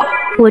的。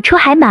我出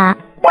海马，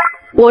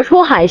我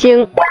出海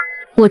星，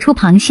我出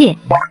螃蟹，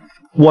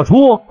我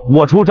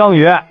出章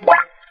鱼。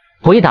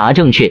回答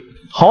正确。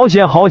好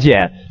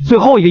险，最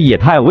后一个也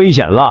太危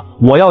险了，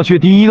我要去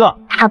第一个。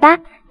好吧，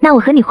那我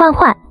和你换。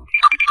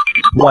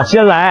我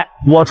先来，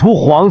我出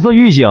黄色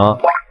预警，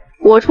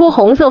我出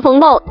红色风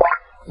暴，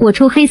我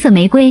出黑色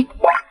玫瑰。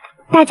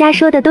大家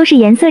说的都是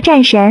颜色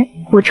战神，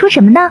我出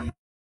什么呢？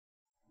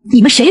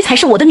你们谁才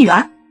是我的女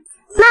儿？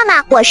妈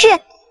妈，我是。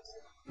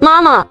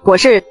妈妈，我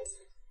是。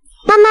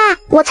妈妈，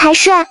我才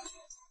是。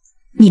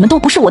你们都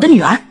不是我的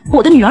女儿，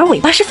我的女儿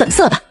尾巴是粉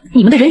色的，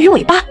你们的人鱼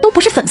尾巴都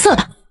不是粉色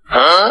的。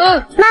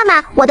妈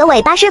妈，我的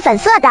尾巴是粉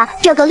色的，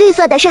这个绿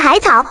色的是海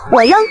草，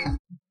我扔。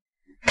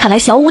看来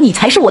小五你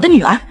才是我的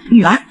女儿，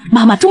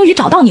妈妈终于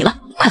找到你了，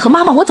快和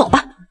妈妈我走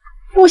吧。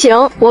不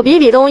行，我比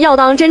比东要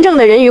当真正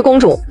的人鱼公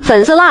主，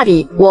粉色蜡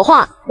笔我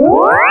画。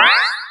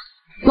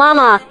妈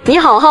妈，你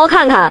好好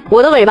看看，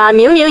我的尾巴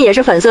明明也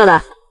是粉色的。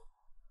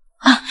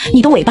啊，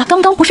你的尾巴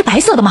刚刚不是白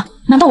色的吗？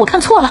难道我看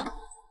错了？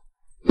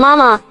妈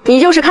妈，你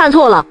就是看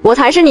错了，我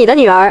才是你的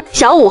女儿，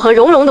小五和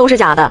蓉蓉都是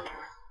假的。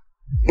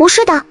不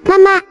是的，妈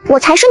妈，我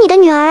才是你的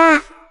女儿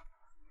啊。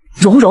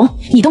蓉蓉，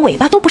你的尾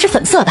巴都不是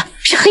粉色的，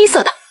是黑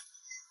色的。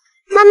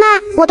妈妈，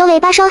我的尾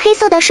巴上黑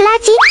色的是垃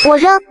圾，我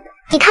扔。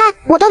你看，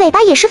我的尾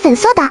巴也是粉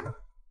色的。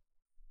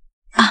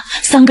啊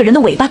，3个人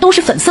的尾巴都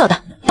是粉色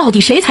的，到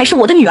底谁才是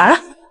我的女儿啊？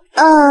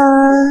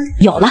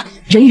有了，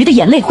人鱼的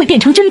眼泪会变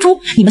成珍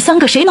珠，你们3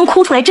个谁能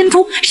哭出来珍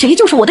珠，谁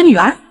就是我的女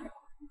儿。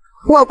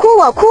我哭。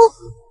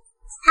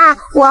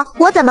啊，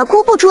我怎么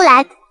哭不出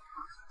来？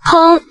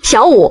哼，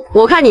小五，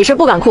我看你是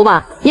不敢哭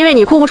吧，因为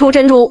你哭不出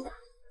珍珠。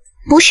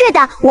不是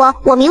的，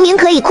我明明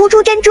可以哭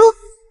出珍珠。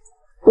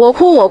我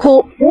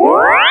哭。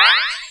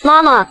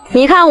妈妈，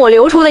你看我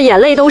流出的眼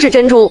泪都是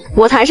珍珠，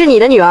我才是你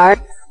的女儿。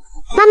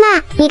妈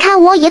妈，你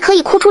看我也可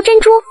以哭出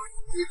珍珠。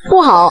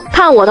不好，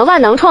看我的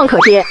万能创可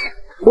贴，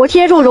我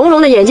贴住蓉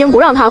蓉的眼睛不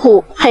让她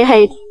哭，嘿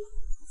嘿。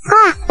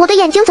啊，我的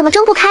眼睛怎么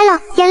睁不开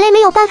了？眼泪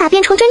没有办法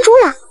变成珍珠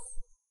了。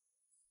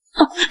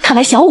看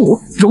来小五、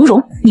蓉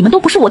蓉，你们都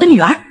不是我的女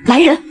儿。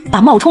来人，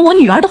把冒充我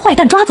女儿的坏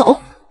蛋抓走！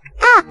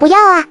啊，不要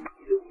啊！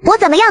我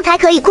怎么样才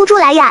可以哭出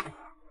来呀？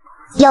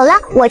有了，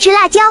我吃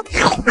辣椒。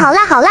好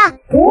辣。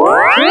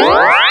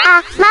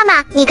啊，妈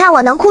妈，你看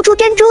我能哭出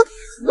珍珠。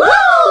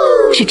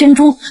是珍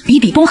珠，比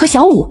比东和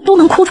小五都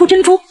能哭出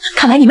珍珠。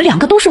看来你们2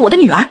个都是我的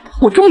女儿，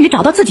我终于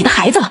找到自己的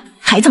孩子了。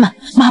孩子们，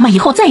妈妈以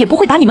后再也不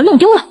会把你们弄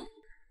丢了。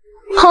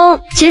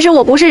哼，其实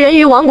我不是人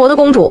鱼王国的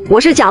公主，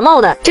我是假冒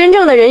的，真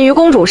正的人鱼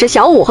公主是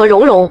小五和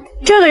蓉蓉。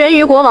这个人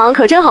鱼国王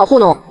可真好糊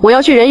弄，我要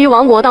去人鱼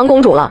王国当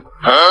公主了。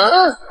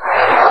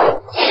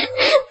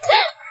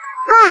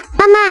哇，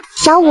妈妈，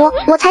小五，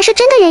我才是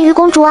真的人鱼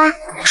公主啊！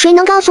谁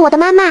能告诉我的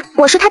妈妈，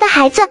我是她的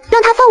孩子，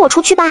让她放我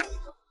出去吧。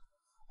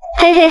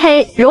嘿嘿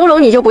嘿，蓉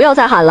蓉你就不要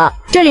再喊了，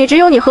这里只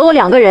有你和我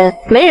2个人，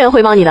没人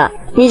会帮你的，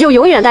你就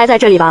永远待在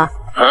这里吧。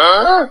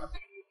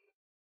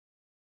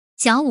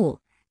小五，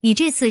你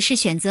这次是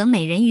选择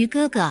美人鱼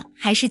哥哥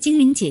还是精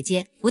灵姐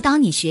姐辅导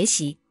你学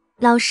习？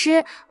老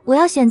师，我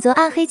要选择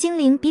暗黑精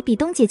灵比比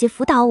东姐姐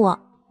辅导我。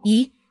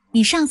咦，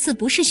你上次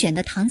不是选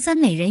的唐三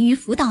美人鱼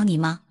辅导你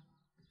吗？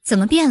怎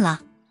么变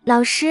了？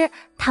老师，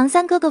唐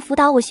三哥哥辅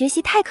导我学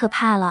习太可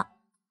怕了。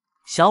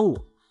小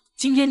五，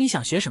今天你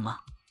想学什么？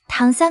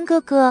唐三哥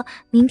哥，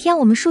明天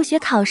我们数学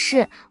考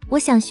试，我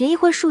想学一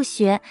会儿数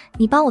学，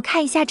你帮我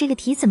看一下这个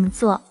题怎么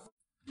做。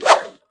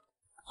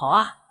好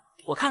啊，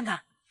我看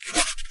看。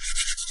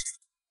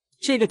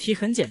这个题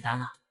很简单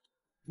啊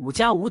，5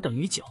加5等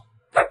于9。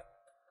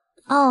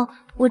哦，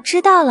我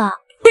知道了。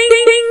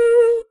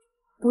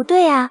不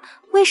对啊，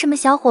为什么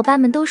小伙伴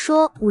们都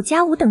说5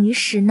加5等于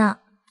10呢？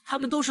他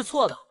们都是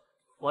错的，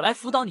我来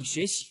辅导你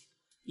学习，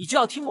你就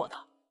要听我的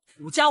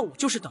，5加5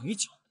就是等于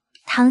9。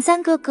唐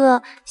三哥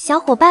哥，小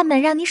伙伴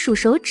们让你数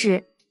手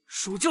指，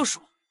数就数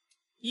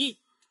，1、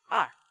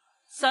2、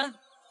3、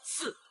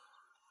4、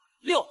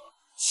6、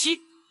7、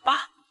8、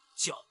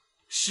9、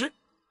10。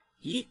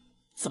咦，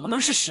怎么能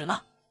是10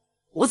呢？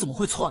我怎么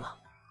会错呢？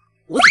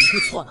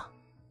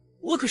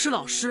我可是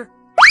老师，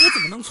我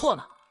怎么能错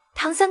呢？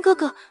唐三哥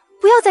哥，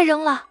不要再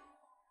扔了。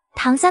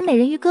唐三美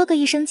人鱼哥哥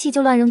一生气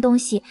就乱扔东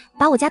西，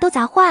把我家都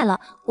砸坏了，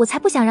我才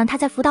不想让他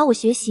再辅导我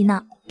学习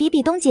呢。比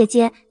比东姐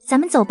姐，咱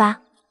们走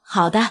吧。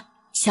好的，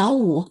小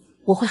五，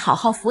我会好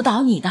好辅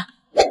导你的。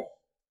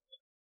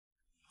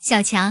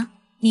小强，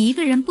你一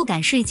个人不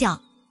敢睡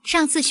觉，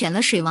上次选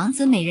了水王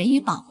子美人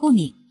鱼保护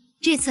你，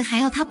这次还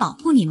要他保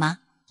护你吗？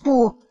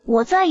不，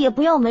我再也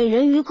不要美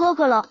人鱼哥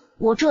哥了，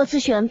我这次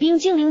选冰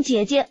精灵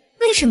姐姐。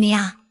为什么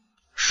呀？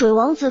水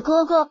王子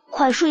哥哥，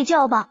快睡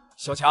觉吧。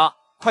小强，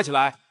快起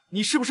来！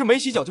你是不是没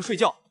洗脚就睡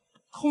觉？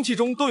空气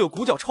中都有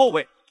股脚臭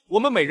味，我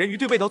们美人鱼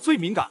对味道最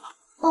敏感了。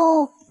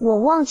哦，我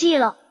忘记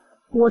了，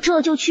我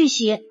这就去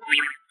洗。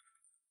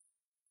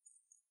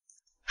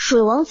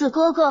水王子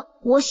哥哥，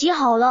我洗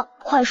好了，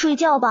快睡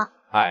觉吧。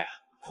哎呀，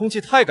空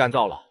气太干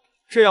燥了，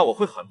这样我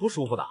会很不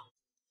舒服的。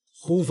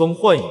呼风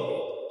唤雨，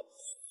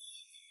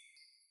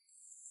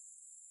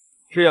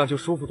这样就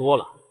舒服多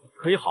了，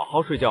可以好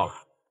好睡觉了。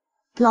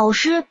老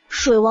师，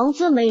水王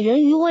子美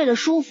人鱼为了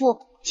舒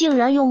服，竟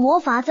然用魔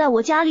法在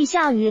我家里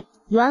下雨。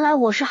原来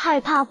我是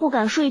害怕不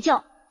敢睡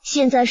觉，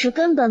现在是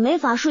根本没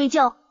法睡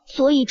觉，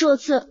所以这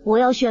次我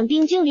要选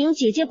冰精灵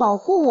姐姐保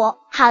护我。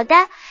好的，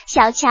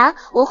小强，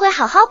我会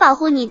好好保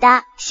护你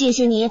的。谢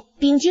谢你，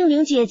冰精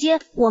灵姐姐，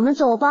我们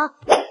走吧。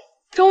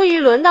终于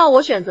轮到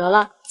我选择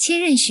了。千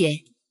仞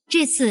雪，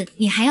这次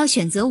你还要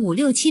选择5、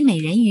6、7美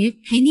人鱼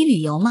陪你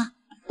旅游吗？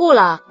不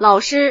了，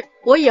老师，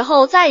我以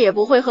后再也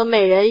不会和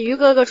美人鱼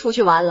哥哥出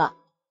去玩了。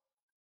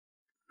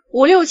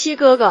5、6、7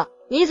哥哥，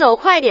你走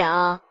快点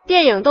啊，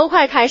电影都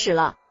快开始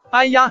了。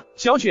哎呀，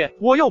小雪，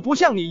我又不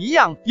像你一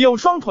样有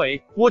双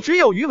腿，我只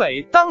有鱼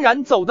尾，当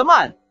然走得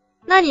慢。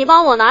那你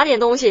帮我拿点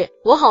东西，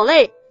我好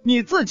累。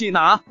你自己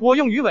拿，我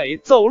用鱼尾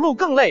走路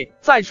更累。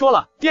再说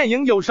了，电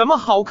影有什么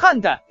好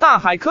看的？大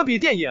海可比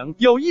电影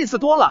有意思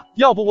多了，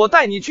要不我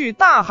带你去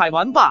大海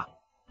玩吧？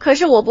可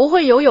是我不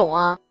会游泳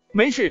啊。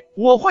没事，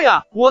我会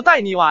啊，我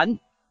带你玩。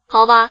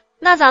好吧，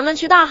那咱们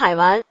去大海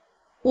玩。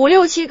5、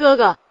6、7哥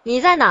哥，你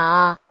在哪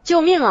啊？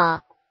救命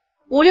啊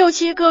！5、6、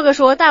7哥哥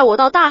说带我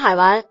到大海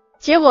玩，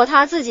结果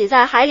他自己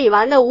在海里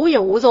玩的无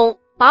影无踪，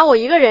把我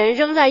一个人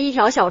扔在一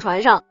条小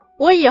船上。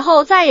我以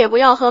后再也不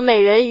要和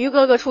美人鱼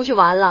哥哥出去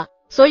玩了，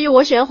所以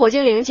我选火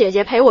精灵姐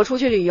姐陪我出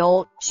去旅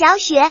游。小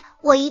雪，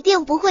我一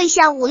定不会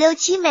像5、6、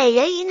7美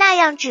人鱼那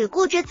样只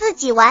顾着自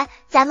己玩，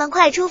咱们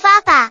快出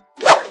发吧。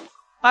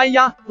哎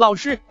呀，老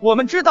师，我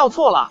们知道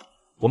错了，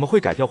我们会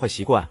改掉坏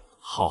习惯，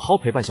好好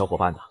陪伴小伙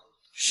伴的。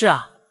是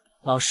啊，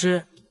老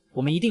师，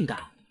我们一定改，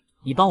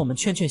你帮我们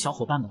劝劝小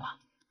伙伴们吧。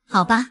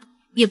好吧，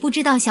也不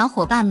知道小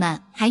伙伴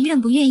们还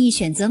愿不愿意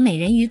选择美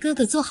人鱼哥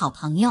哥做好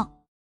朋友。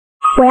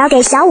我要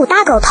给小五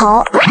大狗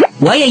头。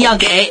我也要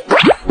给。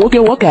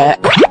我给。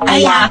哎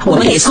呀，我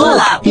们给错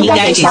了，应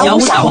该给小五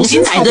小红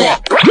心才对。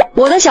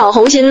我的小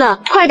红心呢？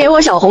快给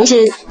我小红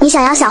心！你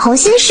想要小红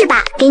心是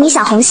吧？给你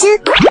小红心。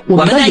我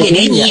们的也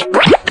给你。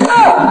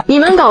你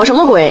们搞什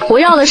么鬼？我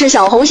要的是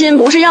小红心，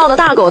不是要的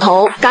大狗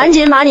头！赶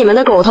紧把你们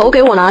的狗头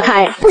给我拿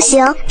开！不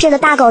行，这个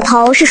大狗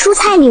头是蔬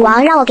菜女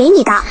王让我给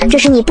你的，这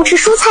是你不吃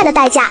蔬菜的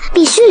代价，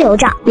必须留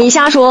着。你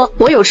瞎说，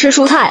我有吃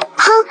蔬菜。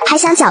哼，还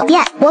想狡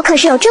辩？我可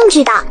是有证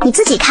据的，你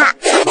自己看。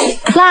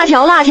辣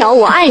条辣条，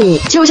我爱你，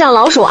就像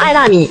老鼠爱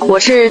大米，我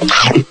吃。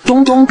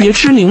东东别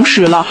吃零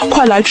食了，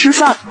快来吃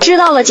饭。知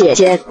道了，姐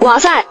姐。哇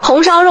塞，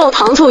红烧肉、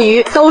糖醋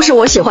鱼都是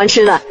我喜欢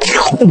吃的。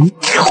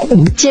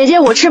姐姐，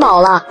我吃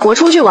饱了，我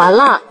出去玩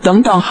了。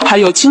等等，还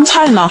有青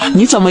菜呢，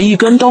你怎么一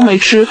根都没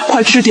吃？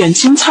快吃点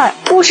青菜。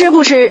不吃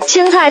不吃，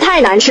青菜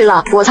太难吃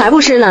了，我才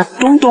不吃呢。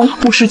东东，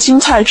不吃青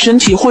菜身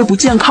体会不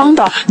健康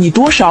的，你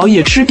多少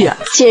也吃点。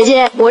姐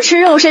姐，我吃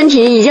肉身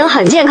体已经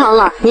很健康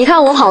了，你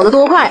看我跑得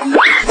多快。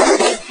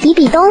比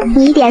比东，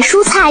你一点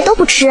蔬菜都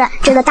不吃，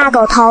这个大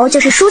狗头就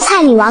是蔬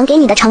菜女王给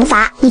你的惩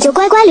罚，你就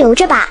乖乖留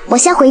着吧，我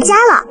先回家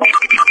了。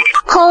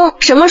哼，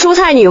什么蔬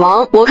菜女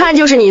王，我看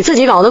就是你自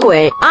己搞的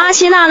鬼。阿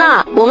七娜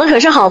娜，我们可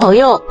是好朋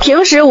友，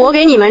平时我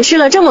给你们吃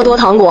了这么多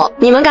糖果，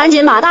你们赶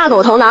紧把大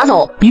狗头拿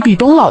走。比比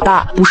东老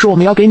大，不是我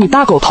们要给你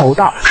大狗头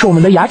的，是我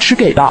们的牙齿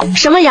给的。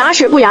什么牙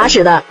齿不牙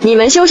齿的，你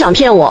们休想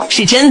骗我。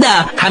是真的，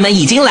他们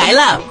已经来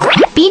了。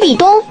比比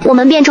东，我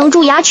们变成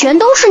蛀牙全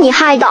都是你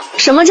害的。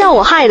什么叫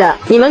我害的？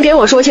你们给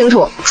我说清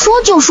楚。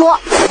说就说。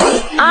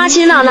阿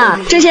七娜娜，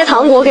这些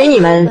糖果给你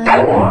们。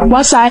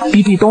哇塞，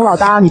比比东老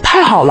大，你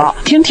太好了，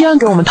天天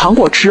给我们糖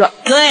果吃。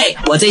对，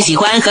我最喜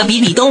欢和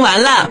比比东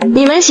玩了。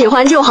你们喜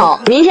欢就好，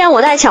明天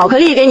我带巧克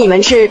力给你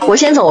们吃，我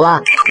先走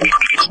了。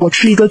我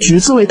吃一个橘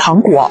子味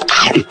糖果。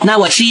那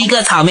我吃一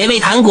个草莓味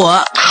糖果，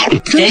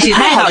真是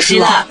太好吃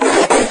了。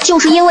就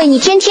是因为你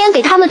天天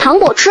给他们糖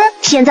果吃，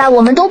现在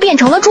我们都变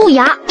成了蛀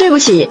牙。对不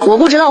起，我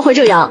不知道会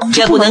这样。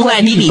这不能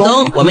怪比比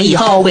东，我们以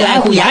后会爱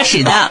护牙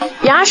齿的。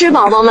牙齿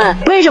宝宝们，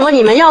为什么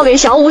你们要给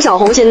小五小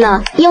红心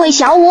呢？因为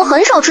小五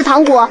很少吃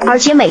糖果，而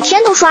且每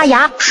天都刷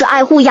牙，是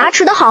爱护牙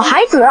齿的好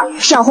孩子。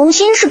小红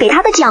心是给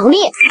他的奖励。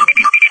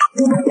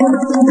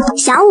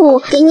小五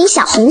给你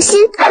小红心。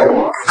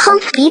哼，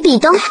比比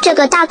东，这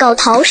个大狗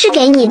头是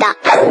给你的。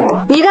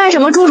你干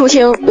什么朱竹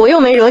清？我又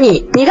没惹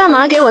你，你干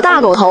嘛给我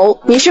大狗头？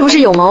你是不是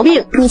有毛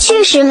病？你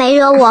确实没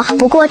惹我，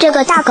不过这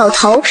个大狗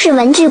头是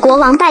文具国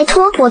王拜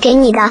托我给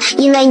你的，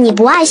因为你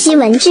不爱惜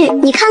文具。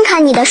你看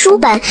看你的书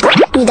本、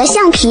你的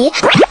橡皮，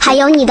还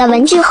有你的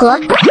文具盒，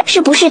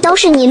是不是都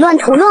是你乱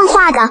涂乱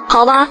画的？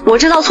好吧，我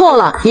知道错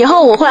了，以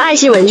后我会爱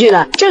惜文具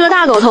的。这个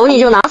大狗头你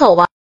就拿走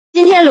吧。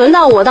今天轮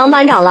到我当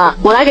班长了，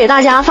我来给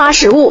大家发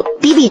食物。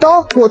比比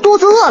东，我肚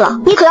子饿了，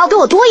你可要给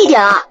我多一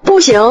点啊！不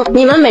行，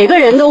你们每个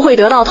人都会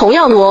得到同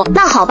样多。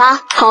那好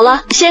吧，好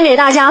了，先给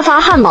大家发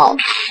汉堡。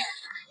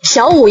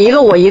小五一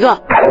个我一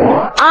个，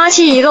阿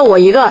七一个我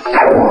一个，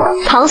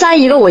唐三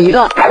一个我一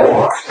个。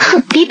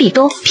哼，比比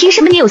东，凭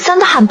什么你有3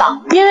个汉堡？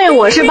因为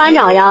我是班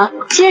长呀。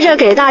接着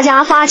给大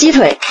家发鸡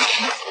腿。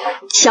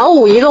小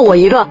五一个我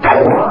一个，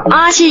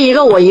阿七一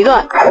个我一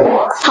个，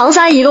唐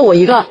三一个我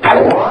一个。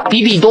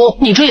比比东，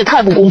你这也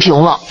太不公平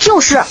了。就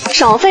是，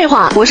少废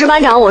话，我是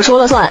班长，我说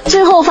了算。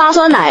最后发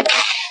酸奶。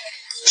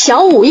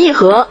小五1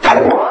盒，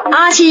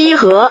阿七1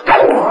盒，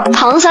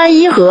唐三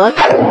1盒，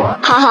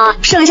哈哈，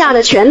剩下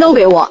的全都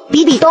给我。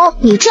比比东，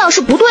你这样是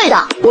不对的。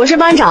我是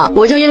班长，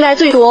我就应该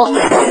最多。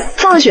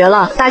放学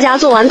了，大家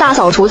做完大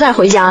扫除再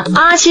回家。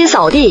阿七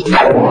扫地，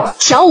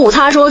小五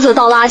擦桌子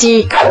倒垃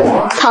圾，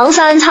唐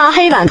三擦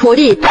黑板拖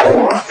地。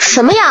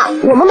什么呀？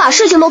我们把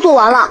事情都做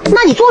完了，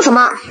那你做什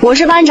么？我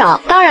是班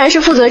长，当然是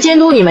负责监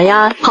督你们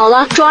呀。好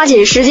了，抓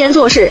紧时间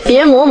做事，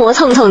别磨磨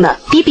蹭蹭的。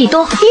比比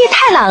东，你也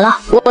太懒了。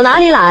我哪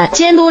里懒？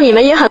监督你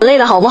们也很累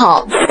的好不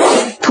好？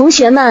同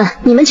学们，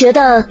你们觉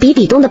得比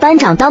比东的班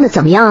长当的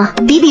怎么样啊？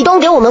比比东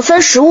给我们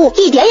分食物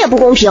一点也不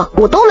公平，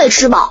我都没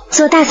吃饱。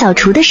做大扫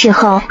除的时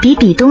候，比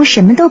比东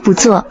什么都不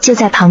做，就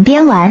在旁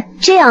边玩。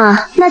这样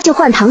啊，那就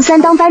换唐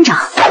三当班长。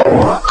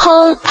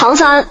哼，唐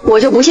三，我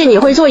就不信你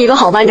会做一个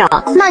好班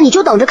长。那你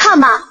就等着看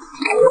吧。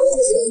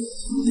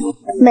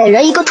每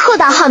人一个特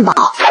大汉堡。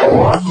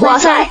哇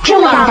塞，这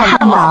么大的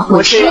汉堡，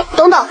我吃。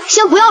等等，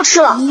先不要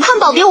吃了，汉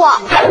堡给我。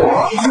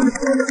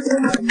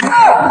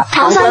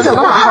唐三怎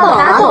么把汉堡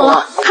拿走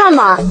了？看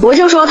吧，我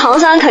就说唐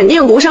三肯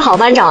定不是好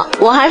班长，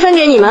我还分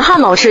给你们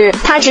汉堡吃，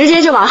他直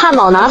接就把汉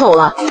堡拿走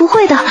了。不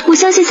会的，我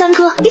相信三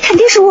哥，你肯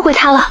定是误会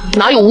他了。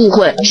哪有误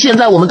会？现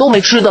在我们都没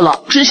吃的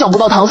了，真想不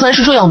到唐三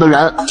是这样的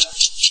人。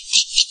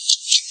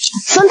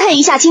分配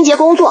一下清洁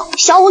工作，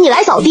小五你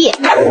来扫地，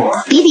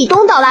比比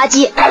东倒垃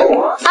圾，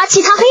阿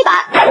七擦黑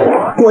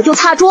板，我就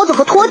擦桌子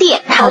和拖地。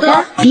好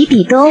的，比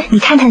比东，你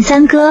看看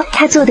三哥，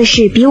他做的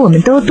事比我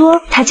们都多，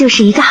他就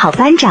是一个好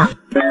班长。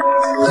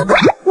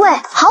喂，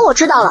好，我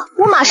知道了，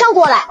我马上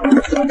过来。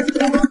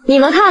你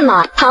们看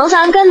嘛，唐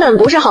三根本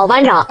不是好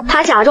班长，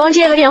他假装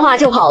接个电话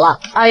就跑了。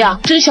哎呀，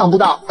真想不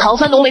到，唐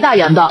三浓眉大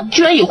眼的，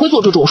居然也会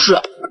做这种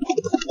事。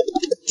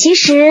其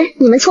实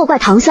你们错怪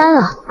唐三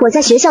了，我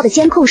在学校的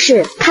监控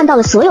室看到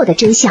了所有的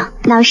真相。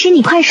老师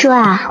你快说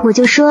啊，我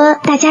就说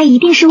大家一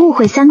定是误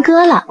会三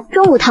哥了。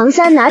中午唐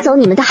三拿走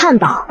你们的汉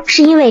堡，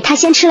是因为他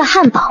先吃了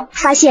汉堡，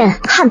发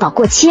现汉堡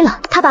过期了，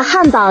他把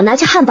汉堡拿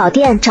去汉堡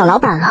店找老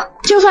板了。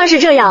就算是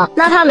这样，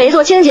那他没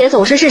做清洁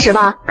总是事实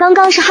吧？刚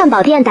刚是汉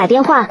堡店打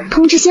电话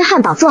通知新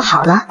汉堡做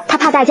好了，他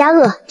怕大家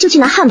饿就去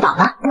拿汉堡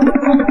了。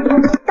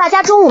大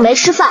家中午没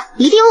吃饭，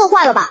一定饿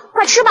坏了吧？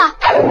快吃吧。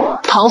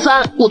唐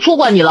三，我错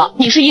怪你了，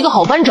你是一个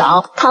好班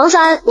长。唐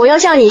三，我要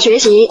向你学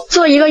习，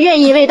做一个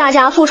愿意为大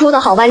家付出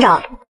的好班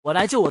长。我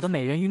来救我的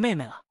美人鱼妹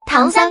妹了。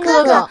唐三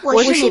哥哥，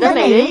我是你的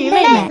美人鱼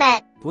妹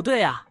妹。不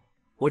对啊，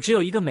我只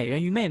有一个美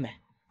人鱼妹妹，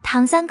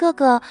唐三哥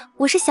哥，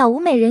我是小舞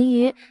美人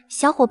鱼，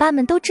小伙伴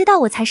们都知道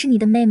我才是你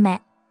的妹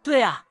妹。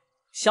对啊，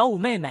小舞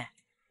妹妹，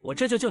我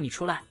这就救你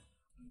出来。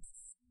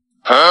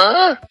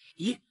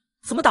咦，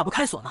怎么打不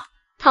开锁呢？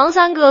唐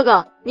三哥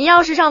哥，你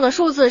钥匙上的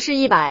数字是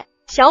100，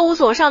小舞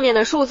锁上面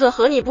的数字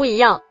和你不一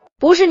样，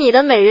不是你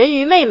的美人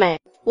鱼妹妹。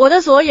我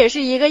的锁也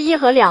是一个1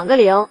和2个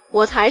0，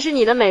我才是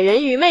你的美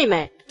人鱼妹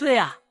妹。对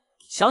啊，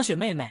小雪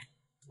妹妹，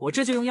我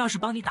这就用钥匙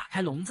帮你打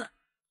开笼子。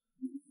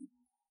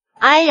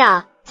哎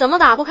呀，怎么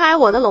打不开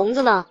我的笼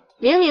子呢？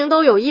明明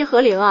都有1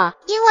和0啊！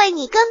因为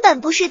你根本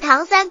不是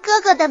唐三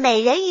哥哥的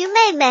美人鱼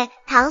妹妹。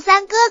唐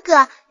三哥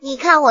哥，你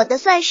看我的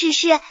算式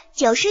是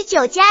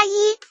99加1，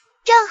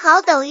正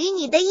好等于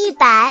你的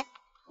100，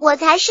我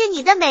才是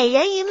你的美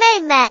人鱼妹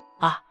妹。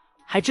啊，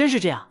还真是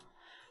这样，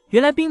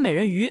原来冰美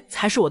人鱼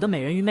才是我的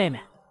美人鱼妹妹，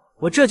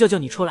我这就救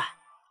你出来。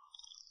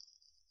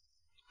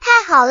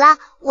太好了，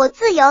我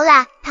自由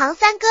啦！唐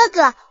三哥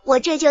哥，我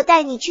这就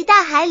带你去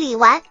大海里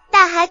玩，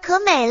大海可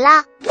美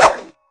了。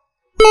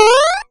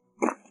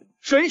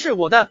谁是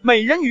我的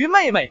美人鱼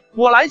妹妹？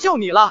我来救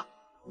你了。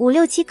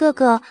567哥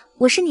哥，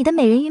我是你的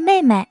美人鱼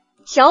妹妹。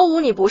小舞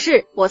你不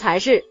是，我才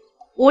是。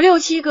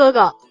567哥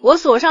哥，我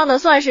锁上的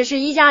算式是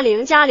1加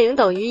0加0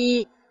等于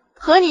1，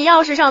和你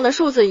钥匙上的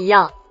数字一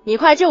样，你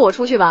快救我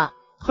出去吧。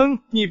哼，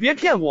你别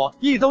骗我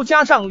，1都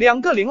加上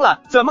2个0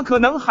了，怎么可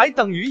能还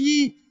等于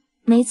1？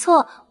没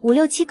错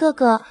，567哥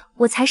哥，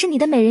我才是你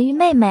的美人鱼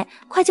妹妹，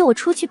快救我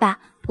出去吧，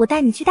我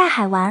带你去大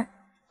海玩。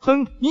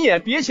哼，你也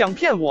别想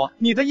骗我，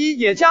你的1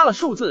也加了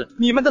数字，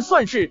你们的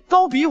算式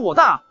都比我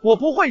大，我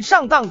不会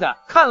上当的。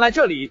看来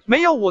这里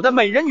没有我的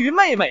美人鱼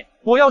妹妹，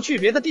我要去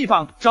别的地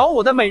方找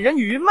我的美人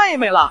鱼妹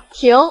妹了。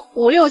停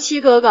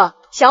，567哥哥，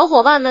小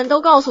伙伴们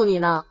都告诉你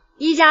呢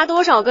，1加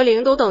多少个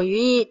0都等于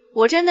1，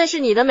我真的是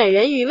你的美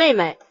人鱼妹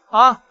妹。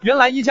啊，原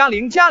来1加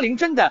0加0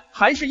真的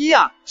还是1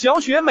啊！小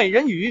雪美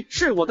人鱼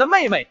是我的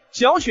妹妹，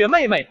小雪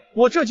妹妹，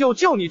我这就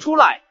救你出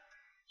来。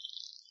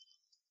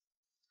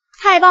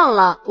太棒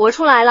了，我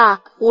出来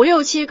了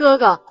！567哥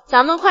哥，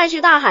咱们快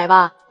去大海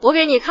吧，我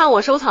给你看我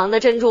收藏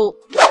的珍珠。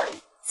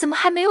怎么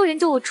还没有人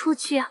救我出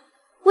去啊？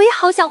我也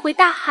好想回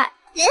大海。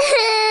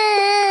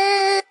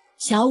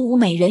小舞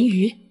美人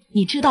鱼，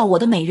你知道我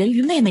的美人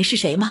鱼妹妹是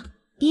谁吗？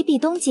比比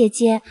东姐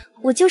姐，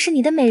我就是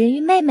你的美人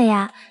鱼妹妹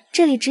啊！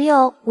这里只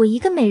有我一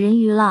个美人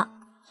鱼了。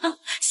啊，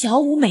小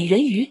舞美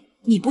人鱼，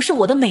你不是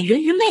我的美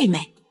人鱼妹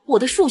妹，我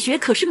的数学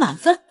可是满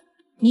分。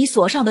你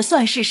锁上的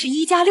算式是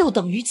1加6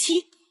等于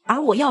7，而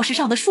我钥匙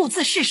上的数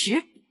字是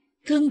10，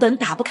根本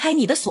打不开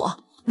你的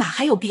锁，哪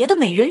还有别的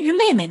美人鱼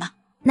妹妹呢？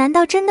难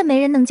道真的没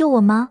人能救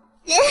我吗？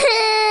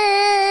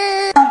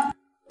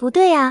不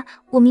对啊，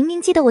我明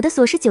明记得我的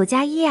锁是9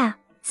加1啊，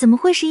怎么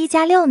会是1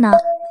加6呢？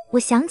我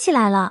想起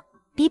来了，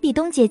比比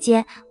东姐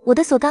姐，我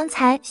的锁刚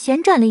才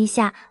旋转了一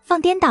下，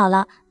放颠倒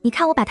了，你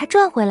看我把它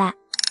转回来，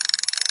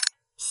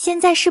现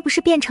在是不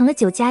是变成了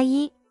9加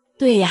1？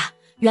对呀，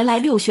原来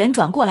6旋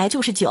转过来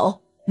就是9，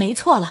没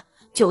错了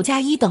，9加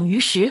1等于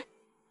10。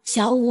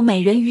小舞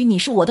美人鱼，你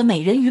是我的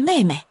美人鱼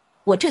妹妹，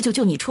我这就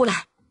救你出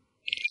来。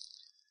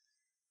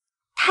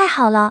太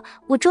好了，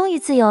我终于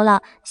自由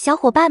了！小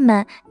伙伴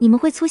们，你们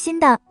会粗心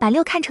的把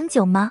6看成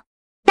9吗？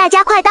大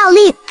家快倒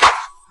立！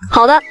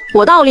好的，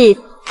我倒立。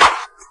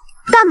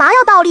干嘛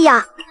要倒立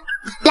啊？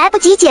来不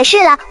及解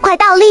释了，快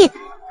倒立！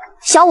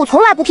小舞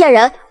从来不骗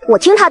人，我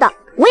听他的，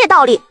我也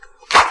倒立。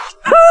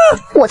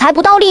我才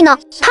不倒立呢，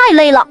太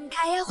累了。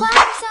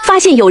发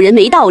现有人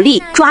没倒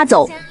立，抓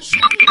走。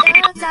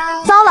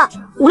糟了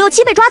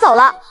，567被抓走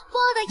了。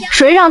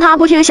谁让他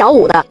不听小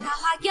舞的？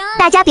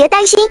大家别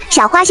担心，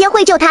小花仙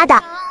会救他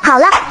的。好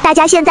了，大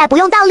家现在不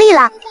用倒立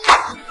了。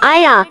哎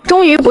呀，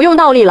终于不用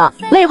倒立了，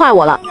累坏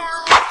我了。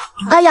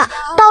哎呀，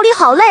倒立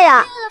好累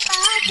啊！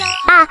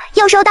啊，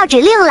又收到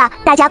指令了，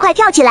大家快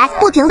跳起来，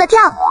不停地跳。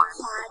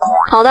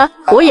好的，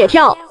我也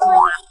跳。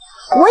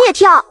我也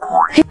跳，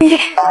嘿嘿，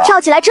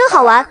跳起来真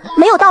好玩，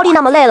没有倒立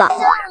那么累了。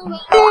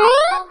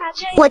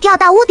我跳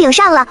到屋顶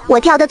上了，我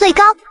跳得最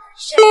高。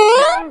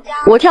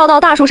我跳到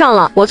大树上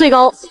了，我最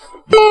高。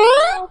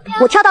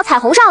我跳到彩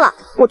虹上了，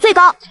我最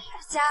高。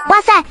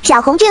哇塞，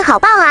小红俊好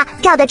棒啊，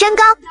跳得真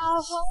高。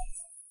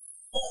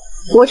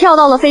我跳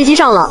到了飞机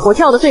上了，我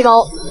跳得最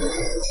高。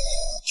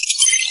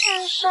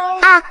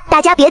啊，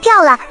大家别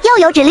跳了，又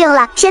有指令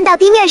了，先到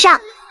地面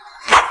上。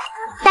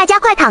大家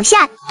快躺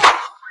下。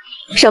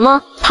什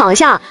么？躺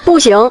下？不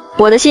行，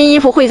我的新衣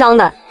服会脏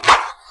的。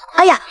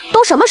哎呀，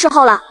都什么时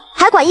候了，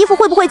还管衣服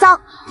会不会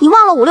脏？你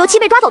忘了567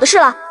被抓走的事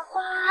了？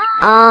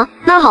啊，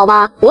那好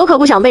吧，我可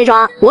不想被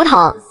抓，我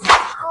躺。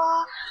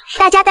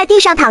大家在地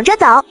上躺着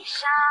走。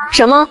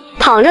什么？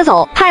躺着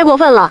走？太过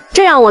分了！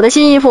这样我的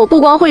新衣服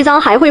不光会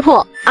脏，还会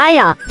破。哎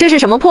呀，这是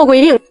什么破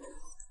规定？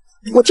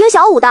我听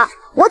小舞的，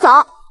我走。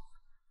啊，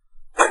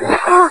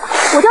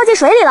我掉进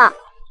水里了。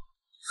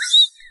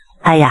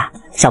哎呀，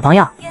小朋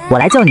友，我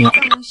来救你。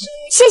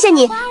谢谢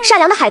你，善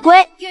良的海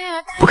龟。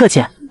不客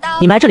气，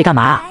你们来这里干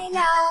嘛啊？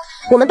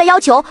我们被要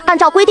求按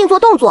照规定做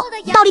动作，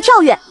倒立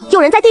跳跃，有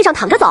人在地上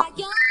躺着走。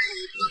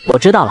我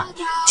知道了，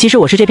其实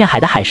我是这片海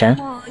的海神，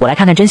我来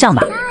看看真相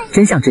吧。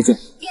真相致敬。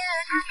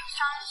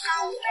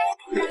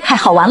太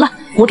好玩了！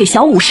我给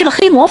小五施了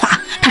黑魔法，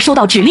他收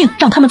到指令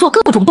让他们做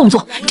各种动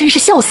作，真是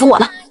笑死我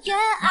了。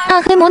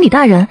暗黑魔女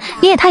大人，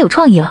你也太有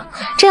创意了！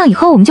这样以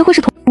后我们就会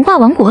是童话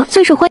王国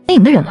最受欢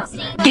迎的人了。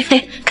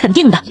对，肯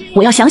定的，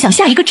我要想想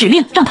下一个指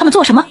令让他们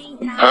做什么。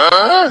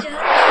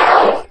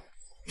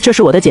这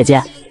是我的姐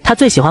姐，她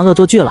最喜欢恶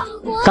作剧了。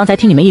刚才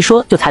听你们一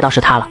说就猜到是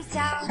她了。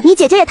你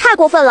姐姐也太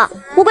过分了！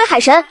乌龟海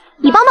神，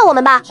你帮帮我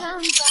们吧！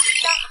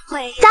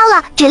糟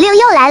了，指令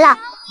又来了。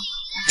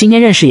今天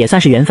认识也算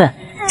是缘分，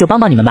就帮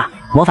帮你们吧。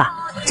魔法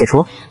解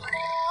除。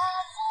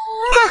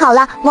太好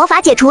了，魔法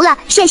解除了，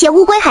谢谢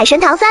乌龟海神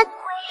唐三。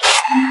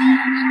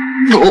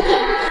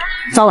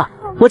糟了，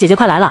我姐姐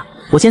快来了，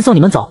我先送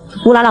你们走。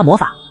乌拉拉魔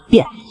法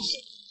变，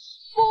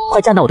快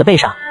站到我的背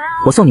上，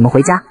我送你们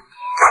回家。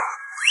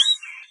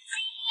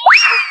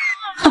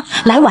哼，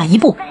来晚一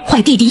步，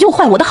坏弟弟又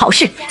坏我的好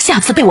事，下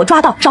次被我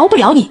抓到饶不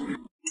了你。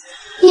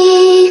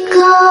一个、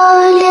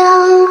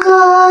两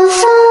个、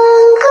三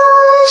个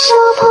小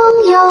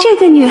朋友，这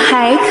个女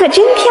孩可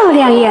真漂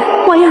亮呀！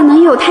我要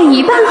能有她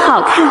一半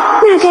好看，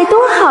那该多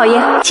好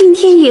呀！今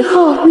天以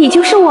后你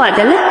就是我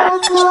的了。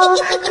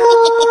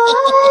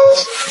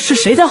是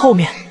谁在后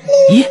面？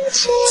咦，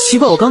奇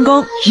怪，我刚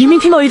刚明明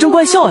听到一阵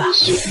怪笑呀，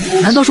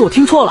难道是我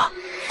听错了？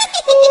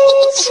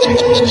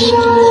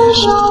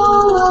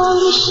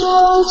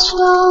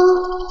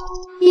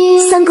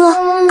三哥，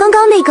刚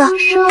刚那个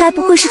该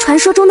不会是传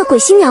说中的鬼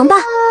新娘吧？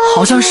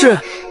好像是。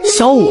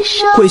小五，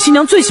鬼新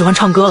娘最喜欢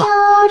唱歌了，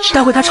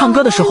待会她唱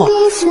歌的时候，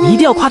你一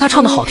定要夸她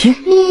唱的好听，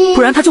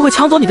不然她就会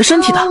抢走你的身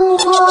体的。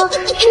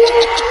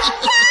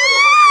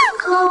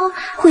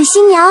鬼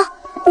新娘，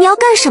你要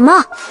干什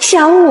么？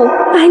小五，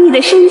把你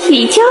的身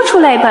体交出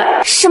来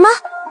吧！什么？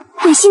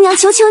鬼新娘，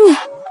求求你，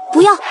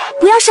不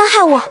要伤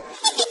害我！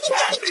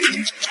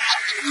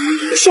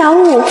小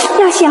五，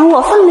要想我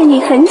放了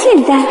你很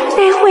简单，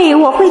待会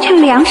我会唱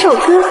2首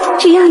歌，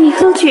只要你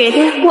都觉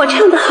得我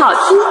唱的好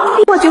听，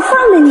我就放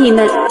了你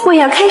们。我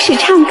要开始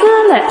唱歌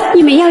了，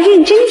你们要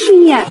认真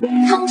听呀。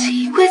放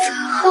弃规则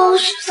后，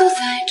世俗才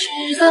知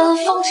道；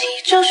放弃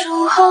救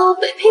赎后，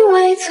被评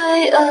为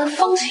罪恶；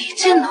放弃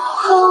渐落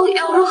后，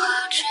又如何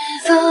抉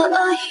择？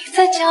恶意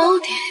在交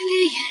叠，烈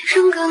焰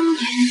仍哽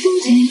咽。无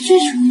结局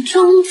初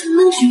衷，怎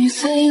能去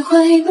摧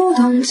毁？不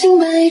懂清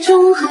白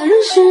中，何人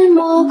是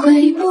魔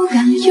鬼？不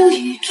敢犹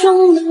豫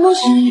中，冷漠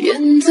是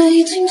原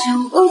罪，请求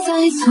不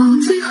再错，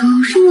最后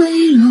仍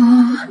泪落。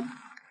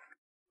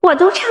我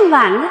都唱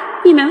完了，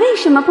你们为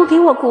什么不给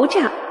我鼓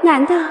掌？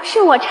难道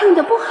是我唱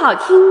的不好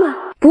听吗？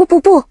不，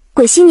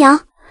鬼新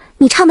娘，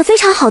你唱的非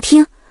常好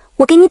听，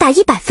我给你打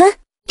100分。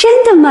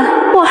真的吗？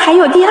我还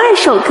有第2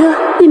首歌，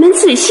你们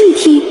仔细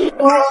听。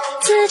我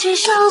自己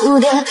笑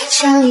得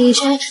像一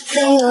只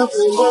飞蛾扑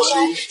火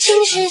山，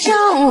心事交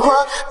火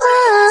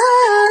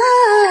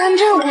伴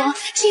着我，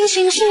清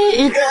醒时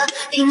的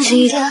平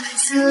息的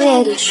撕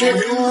裂的血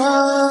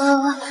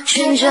河，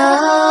旋着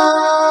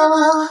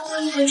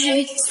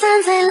聚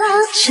散在拉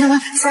扯，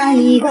在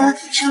一个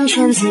成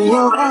全自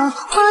我光，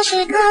花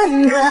是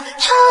干戈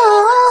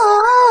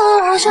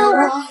嘲笑我，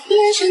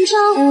眼神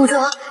焦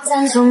灼，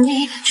赞颂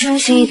你出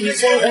席的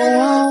罪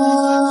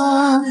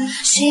恶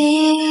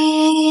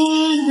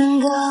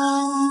性格。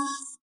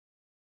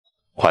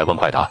快问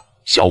快答，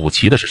小五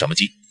骑的是什么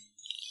鸡？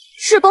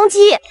是公鸡。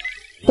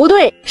不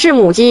对，是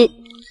母鸡。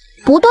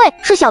不对，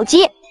是小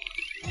鸡。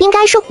应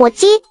该是火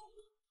鸡。都不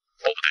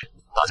对，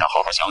大家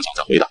好好想想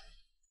再回答。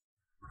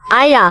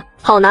哎呀，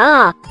好难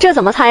啊，这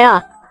怎么猜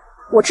啊？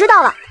我知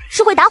道了，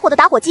是会打火的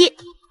打火机。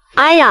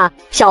哎呀，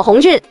小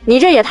红俊，你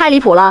这也太离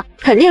谱了，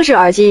肯定是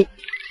耳机。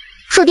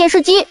是电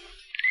视机。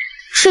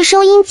是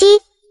收音机。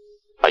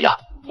哎呀，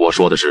我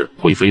说的是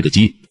会飞的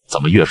鸡，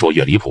怎么越说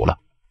越离谱了？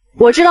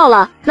我知道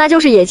了，那就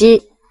是野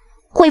鸡。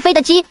会飞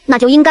的鸡，那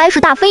就应该是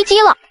大飞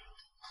机了。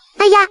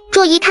哎呀，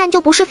这一看就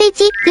不是飞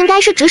机，应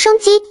该是直升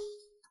机。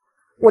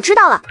我知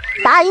道了，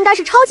答案应该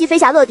是超级飞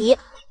侠乐迪。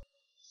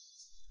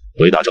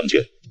回答正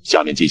确，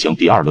下面进行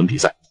第2轮比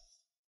赛。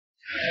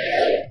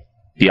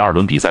第2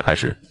轮比赛开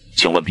始，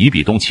请问比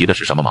比东骑的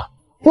是什么马？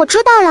我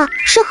知道了，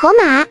是河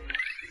马。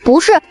不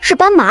是，是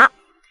斑马。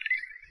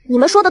你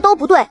们说的都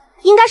不对，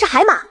应该是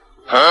海马。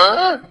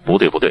不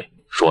对，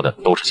说的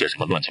都是些什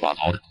么乱七八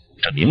糟的，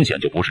这明显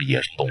就不是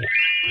野生动物。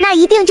那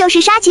一定就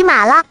是沙琪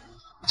玛了。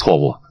错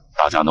误，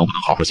大家能不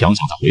能好好想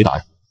想再回答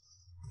呀？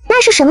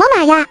那是什么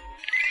马呀？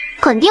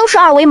肯定是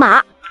2维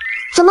码。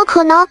怎么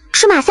可能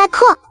是马赛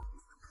克？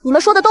你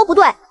们说的都不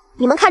对，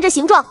你们看这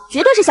形状，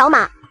绝对是小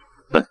马。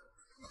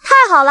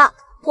太好了，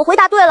我回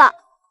答对了。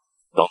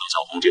等等，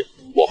小红俊，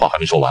我话还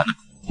没说完呢。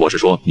我是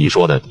说，你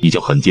说的已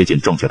经很接近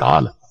正确答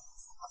案了。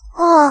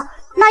哦，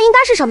那应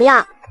该是什么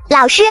呀？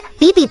老师，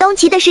比比东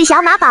骑的是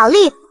小马宝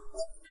莉。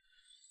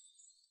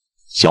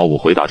小五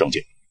回答正确。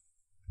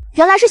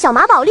原来是小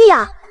马宝莉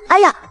呀！哎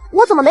呀，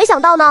我怎么没想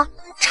到呢？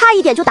差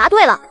一点就答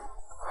对了。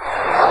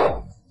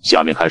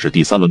下面开始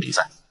第3轮比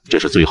赛，这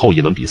是最后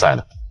1轮比赛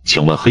了。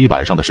请问黑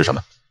板上的是什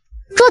么？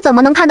这怎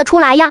么能看得出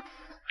来呀？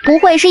不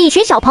会是一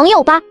群小朋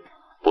友吧？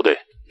不对，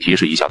提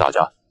示一下大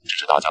家，这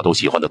是大家都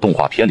喜欢的动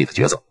画片里的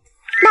角色。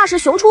那是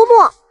熊出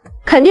没。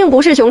肯定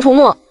不是熊出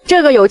没，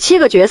这个有7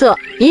个角色，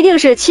一定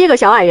是7个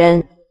小矮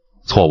人。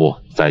错误，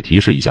再提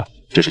示一下，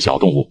这是小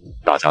动物，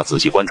大家仔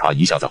细观察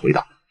一下再回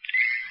答。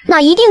那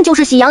一定就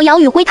是喜羊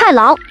羊与灰太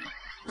狼。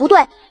不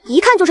对，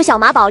一看就是小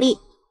马宝莉。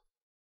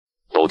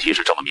都提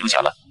示这么明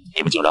显了，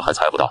你们竟然还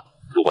猜不到？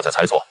如果再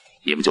猜错，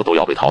你们就都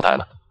要被淘汰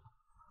了。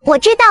我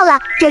知道了，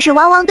这是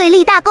汪汪队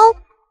立大功。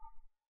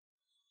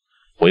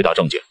回答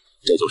正确，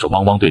这就是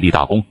汪汪队立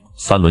大功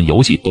，3轮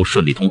游戏都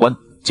顺利通关，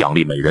奖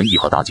励每人1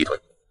盒大鸡腿。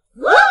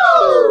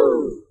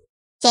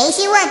谁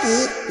是卧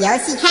底？游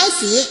戏开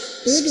始，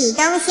比比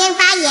东先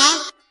发言。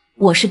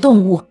我是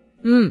动物。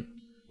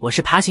我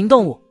是爬行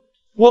动物。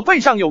我背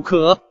上有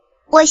壳。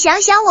我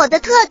想想我的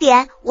特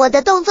点，我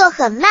的动作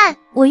很慢。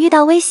我遇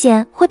到危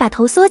险会把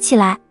头缩起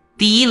来。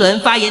第1轮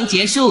发言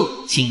结束，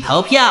请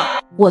投票。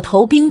我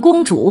投冰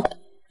公主。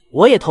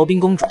我也投冰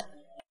公主。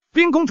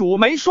冰公主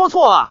没说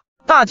错啊，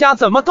大家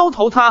怎么都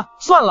投她？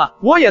算了，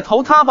我也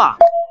投她吧。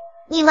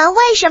你们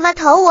为什么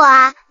投我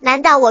啊？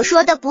难道我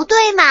说的不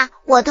对吗？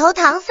我投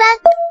唐三。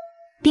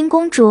冰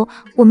公主，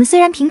我们虽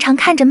然平常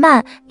看着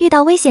慢，遇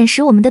到危险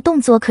时我们的动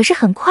作可是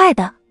很快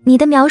的。你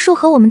的描述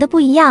和我们的不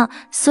一样，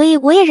所以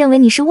我也认为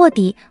你是卧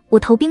底。我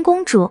投冰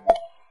公主。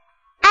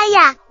哎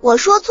呀，我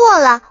说错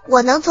了，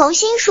我能重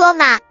新说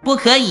吗？不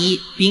可以，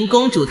冰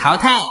公主淘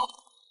汰。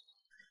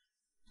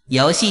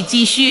游戏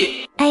继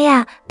续。哎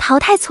呀，淘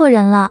汰错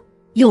人了。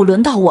又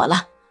轮到我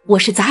了，我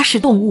是杂食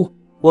动物。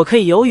我可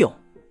以游泳，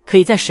可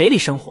以在水里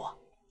生活。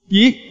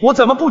咦，我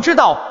怎么不知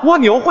道蜗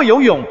牛会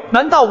游泳？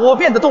难道我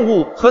变的动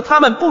物和它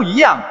们不一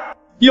样？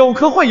有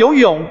壳会游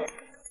泳。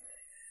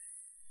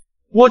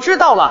我知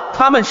道了，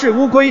它们是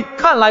乌龟，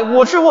看来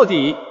我是卧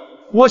底。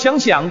我想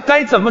想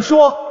该怎么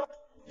说。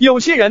有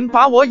些人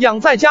把我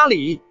养在家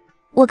里。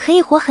我可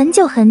以活很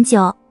久很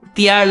久。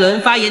第2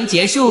轮发言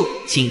结束，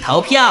请投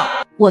票。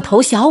我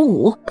投小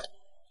五。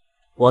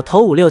我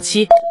投5、6、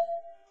7。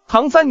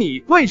唐三，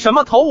你为什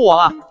么投我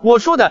啊？我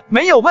说的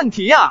没有问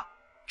题呀。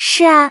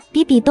是啊，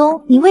比比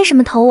东，你为什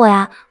么投我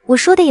呀？我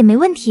说的也没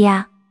问题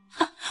呀。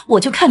我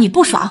就看你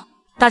不爽。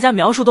大家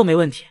描述都没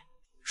问题，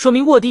说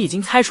明卧底已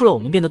经猜出了我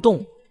们变的动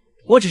物。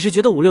我只是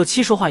觉得5、6、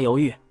7说话犹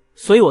豫，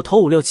所以我投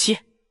5、6、7。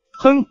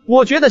哼，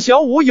我觉得小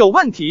五有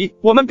问题，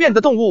我们变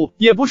的动物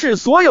也不是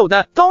所有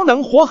的都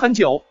能活很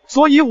久，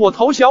所以我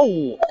投小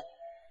五。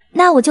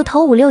那我就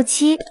投5、6、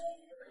7。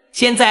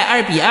现在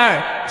2比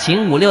2，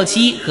请5、6、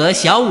7和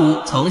小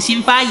五重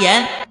新发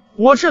言。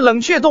我是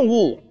冷血动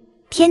物。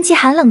天气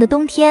寒冷的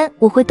冬天，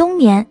我会冬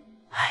眠。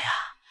哎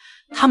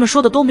呀，他们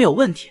说的都没有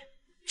问题，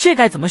这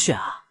该怎么选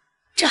啊？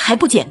这还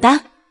不简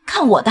单，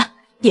看我的，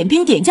点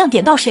兵点将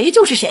点到谁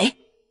就是谁。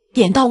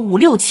点到5、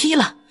6、7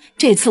了，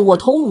这次我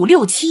投5、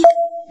6、7。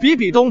比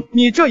比东，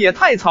你这也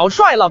太草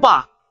率了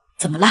吧？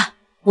怎么了？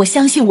我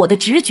相信我的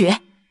直觉。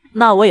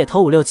那我也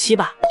投5、6、7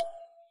吧。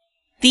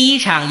第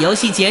1场游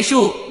戏结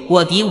束，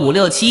卧底5、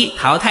6、7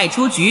淘汰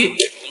出局，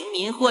平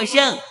民获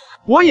胜。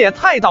我也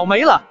太倒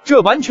霉了，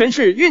这完全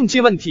是运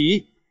气问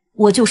题。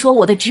我就说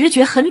我的直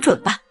觉很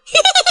准吧。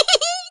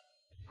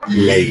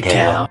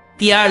Later。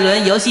第2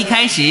轮游戏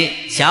开始，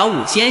小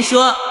五先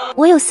说。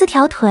我有4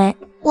条腿。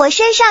我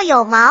身上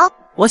有毛。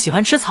我喜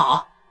欢吃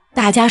草。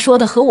大家说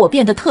的和我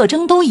变的特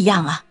征都一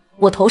样啊。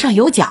我头上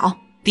有角。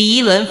第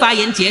1轮发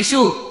言结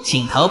束，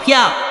请投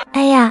票。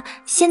哎呀，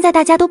现在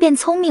大家都变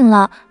聪明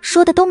了，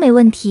说的都没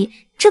问题，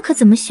这可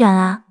怎么选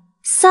啊？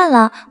算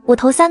了，我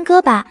投三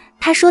哥吧，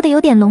他说的有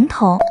点笼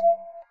统。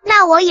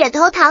那我也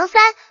投唐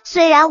三，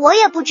虽然我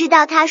也不知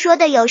道他说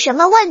的有什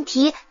么问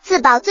题，自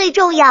保最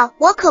重要，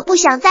我可不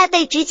想再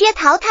被直接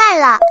淘汰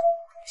了。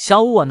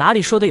小五，我哪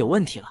里说的有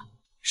问题了？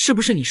是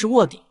不是你是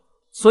卧底，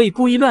所以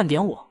故意乱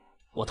点我？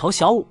我投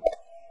小五。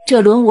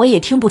这轮我也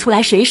听不出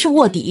来谁是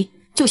卧底，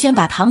就先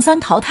把唐三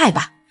淘汰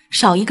吧，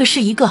少一个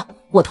是一个，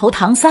我投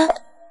唐三。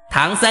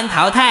唐三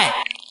淘汰。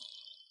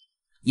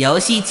游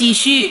戏继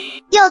续。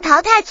又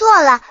淘汰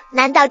错了，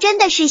难道真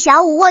的是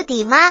小五卧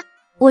底吗？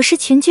我是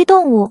群居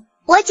动物。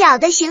我脚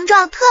的形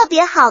状特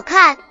别好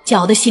看。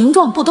脚的形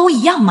状不都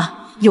一样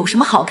吗？有什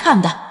么好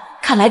看的？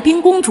看来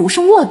冰公主是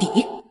卧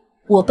底。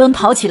我奔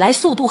跑起来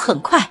速度很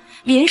快，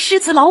连狮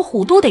子老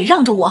虎都得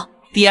让着我。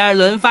第2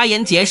轮发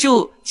言结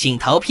束，请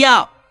投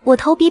票。我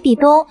投比比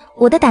东，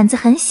我的胆子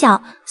很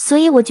小，所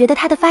以我觉得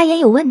他的发言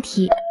有问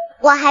题。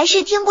我还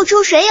是听不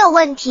出谁有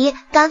问题，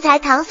刚才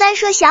唐三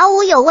说小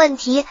五有问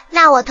题，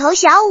那我投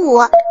小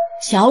五。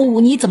小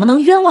五，你怎么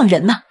能冤枉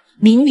人呢？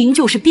明明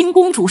就是冰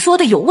公主说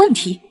的有问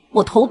题，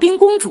我投冰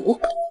公主。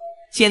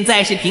现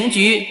在是平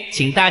局，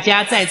请大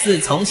家再次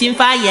重新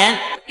发言。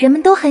人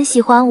们都很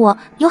喜欢我，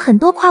有很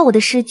多夸我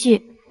的诗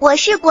句。我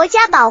是国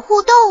家保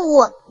护动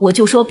物。我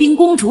就说冰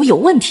公主有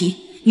问题，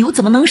牛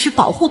怎么能是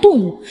保护动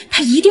物？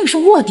它一定是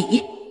卧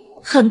底。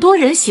很多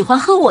人喜欢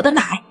喝我的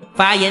奶。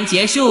发言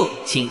结束，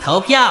请投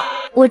票。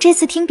我这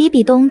次听比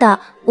比东的，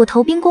我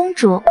投冰公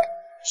主。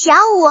小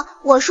五，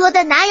我说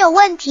的哪有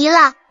问题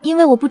了？因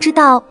为我不知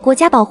道国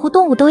家保护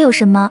动物都有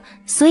什么，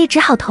所以只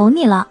好投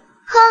你了。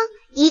哼，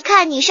一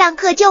看你上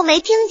课就没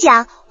听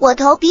讲，我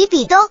投比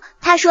比东，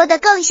他说的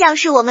更像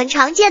是我们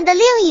常见的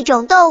另一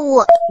种动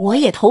物。我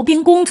也投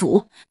冰公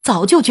主，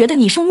早就觉得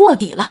你是卧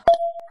底了。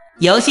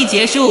游戏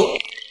结束，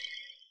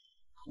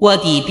卧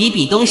底比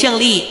比东胜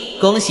利，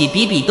恭喜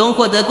比比东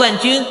获得冠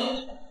军。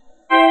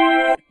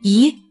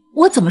咦，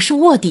我怎么是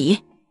卧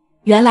底？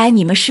原来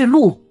你们是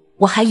鹿，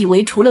我还以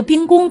为除了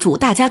冰公主，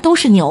大家都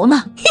是牛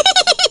呢。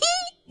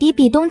比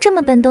比东这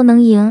么笨都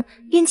能赢，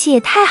运气也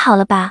太好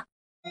了吧！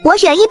我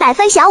选100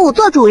分小五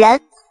做主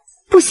人。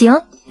不行，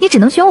你只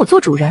能选我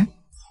做主人。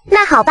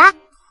那好吧，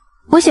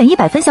我选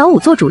100分小五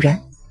做主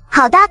人。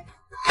好的，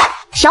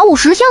小五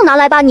10项拿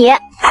来吧你。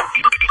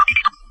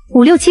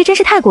5、6、7真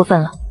是太过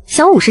分了，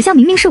小五10项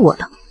明明是我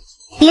的。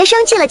别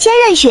生气了，千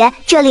仞雪，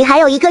这里还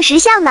有一个10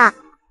项呢。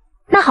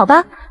那好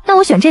吧，那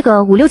我选这个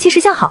5、6、7、10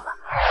项好了。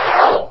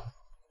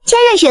千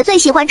仞雪最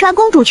喜欢穿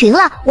公主裙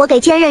了，我给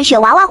千仞雪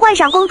娃娃换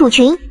上公主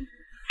裙。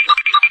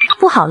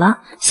不好了，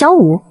小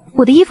五，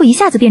我的衣服一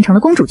下子变成了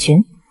公主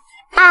裙。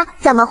啊，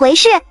怎么回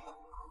事？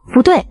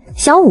不对，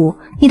小五，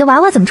你的娃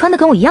娃怎么穿的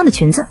跟我一样的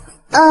裙子？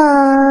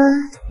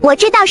我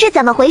知道是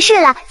怎么回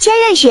事了，千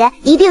仞雪，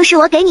一定是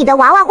我给你的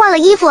娃娃换了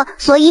衣服，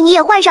所以你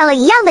也换上了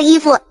一样的衣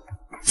服。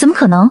怎么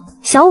可能？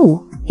小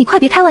五，你快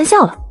别开玩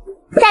笑了。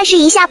再试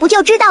一下不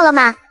就知道了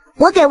吗？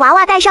我给娃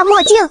娃戴上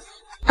墨镜。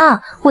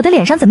啊，我的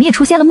脸上怎么也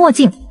出现了墨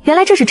镜？原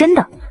来这是真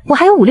的，我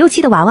还有5、6、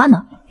7的娃娃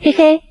呢。嘿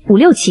嘿，5、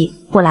6、7，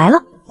我来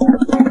了。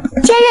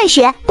千仞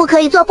雪，不可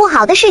以做不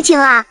好的事情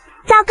啊！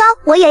糟糕，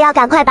我也要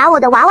赶快把我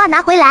的娃娃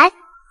拿回来。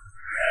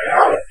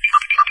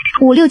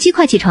5、6、7，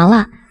快起床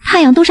了，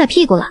太阳都晒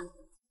屁股了。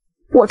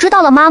我知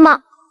道了，妈妈。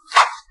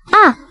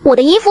啊，我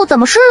的衣服怎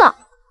么湿了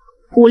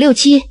？5、6、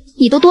7，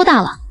你都多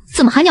大了，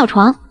怎么还尿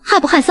床？害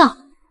不害臊？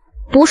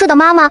不是的，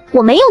妈妈，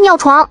我没有尿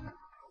床。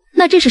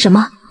那这是什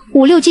么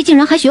？5、6、7竟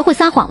然还学会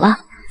撒谎了，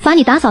罚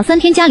你打扫3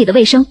天家里的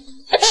卫生。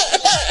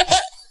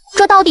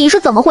这到底是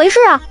怎么回事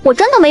啊？我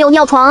真的没有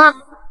尿床啊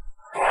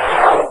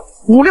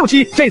！5、6、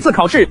7，这次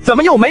考试怎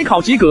么又没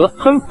考及格？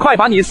哼，快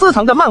把你4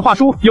层的漫画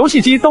书、游戏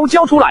机都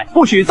交出来，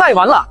不许再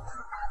玩了。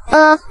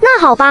那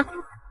好吧。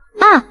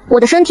啊，我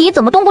的身体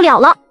怎么动不了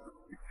了？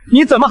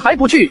你怎么还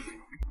不去？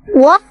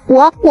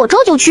我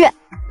这就去。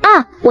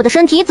啊，我的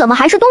身体怎么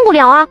还是动不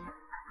了啊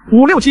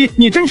？5、6、7，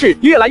你真是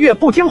越来越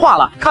不听话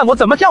了，看我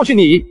怎么教训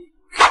你！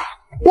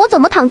我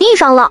怎么躺地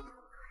上了？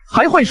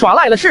还会耍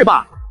赖了是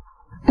吧？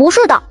不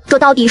是的，这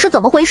到底是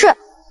怎么回事？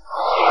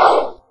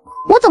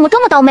我怎么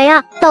这么倒霉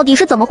啊？到底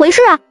是怎么回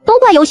事啊？都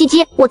怪游戏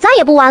机，我再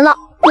也不玩了，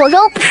我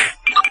扔。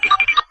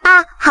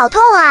啊，好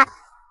痛啊！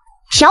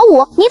小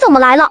五，你怎么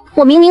来了？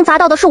我明明砸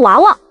到的是娃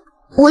娃。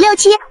5、6、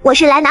7，我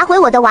是来拿回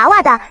我的娃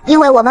娃的，因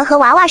为我们和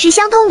娃娃是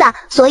相通的，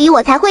所以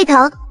我才会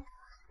疼。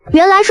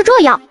原来是这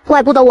样，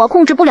怪不得我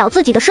控制不了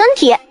自己的身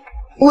体。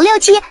5、6、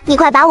7，你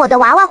快把我的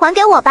娃娃还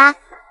给我吧。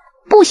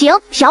不行，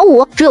小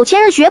五，只有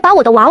千仞雪把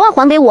我的娃娃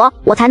还给我，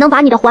我才能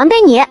把你的还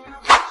给你。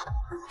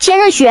千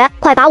仞雪，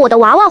快把我的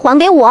娃娃还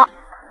给我！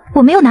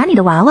我没有拿你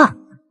的娃娃，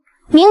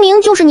明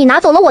明就是你拿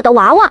走了我的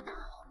娃娃。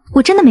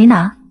我真的没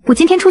拿，我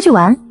今天出去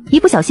玩，一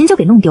不小心就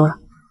给弄丢了。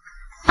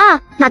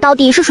啊，那到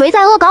底是谁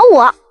在恶搞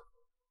我？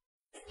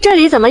这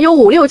里怎么有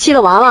5、6、7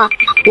的娃娃？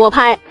我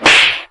拍，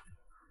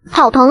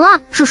好疼啊！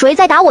是谁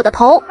在打我的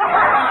头？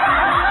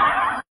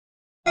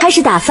开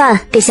始打饭，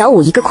给小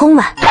五一个空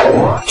碗。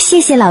谢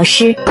谢老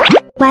师。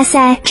哇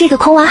塞，这个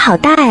空碗好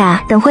大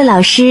呀！等会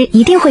老师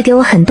一定会给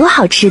我很多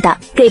好吃的。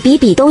给比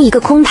比东一个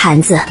空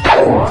盘子。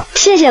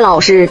谢谢老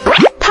师，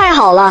太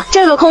好了，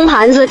这个空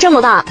盘子这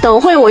么大，等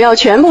会我要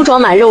全部装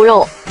满肉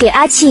肉。给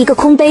阿七一个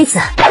空杯子。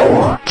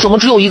怎么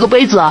只有一个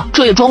杯子啊？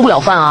这也装不了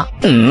饭啊。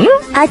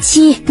阿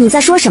七，你在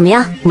说什么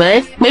呀？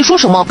没说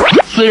什么。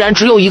虽然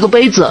只有一个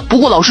杯子，不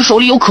过老师手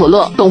里有可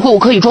乐，等会我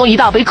可以装一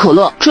大杯可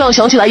乐，这样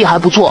想起来也还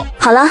不错。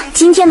好了，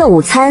今天的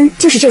午餐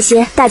就是这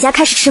些，大家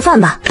开始吃饭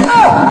吧。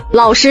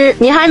老师，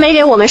你还没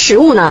给我们食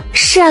物呢。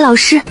是啊，老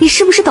师，你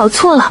是不是搞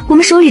错了？我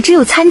们手里只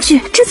有餐具，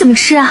这怎么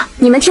吃啊？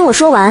你们听我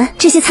说完，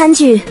这些餐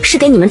具是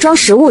给你们装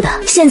食物的。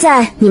现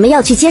在你们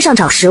要去街上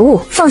找食物，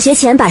放学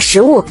前把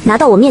食物拿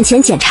到我面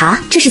前检查，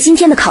这是今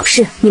天的考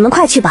试，你们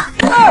快去吧。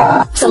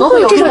怎么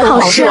会有这种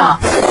考试啊？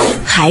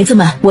孩子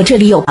们，我这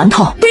里有馒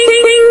头，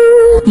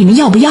你们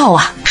要不要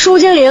啊？舒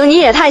精灵，你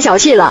也太小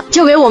气了，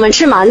就给我们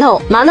吃馒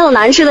头，馒头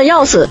难吃的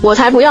要死，我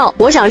才不要，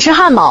我想吃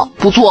汉堡。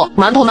不错，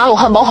馒头哪有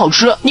汉堡好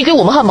吃？你给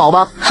我们汉堡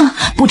吧。哼，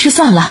不吃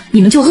算了，你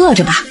们就饿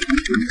着吧。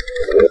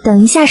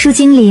等一下，舒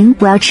精灵，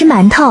我要吃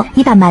馒头，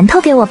你把馒头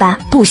给我吧。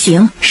不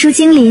行，舒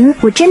精灵，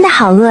我真的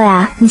好饿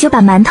啊，你就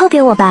把馒头给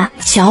我吧。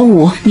小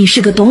五，你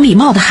是个懂礼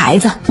貌的孩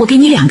子，我给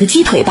你2个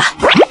鸡腿吧。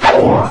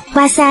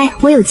哇塞，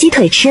我有鸡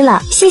腿吃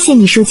了，谢谢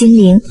你，舒精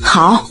灵。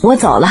好，我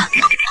走了。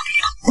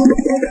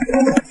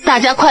大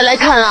家快来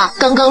看啊！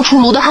刚刚出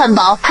炉的汉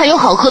堡，还有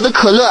好喝的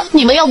可乐，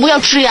你们要不要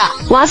吃呀？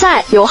哇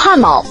塞，有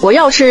汉堡，我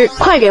要吃，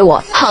快给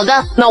我！好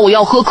的，那我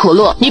要喝可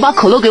乐，你把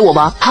可乐给我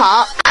吧。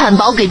好，汉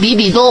堡给比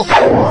比东，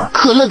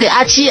可乐给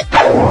阿七。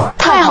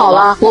太好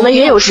了，我们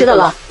也有吃的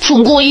了。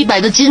总共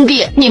100个金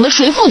币，你们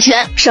谁付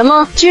钱？什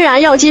么？居然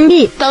要金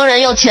币？当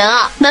然要钱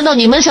啊！难道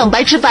你们想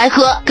白吃白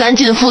喝？赶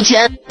紧付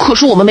钱！可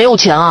是我们没有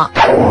钱啊！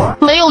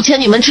没有钱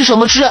你们吃什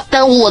么吃？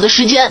耽误我的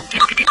时间。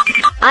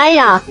哎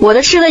呀，我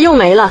的吃的又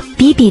没了。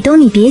比比东，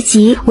你别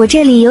急，我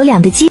这里有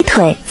2个鸡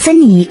腿，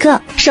分你1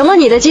个。什么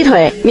你的鸡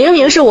腿？明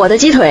明是我的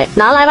鸡腿，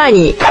拿来卖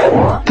你。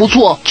不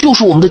错，就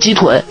是我们的鸡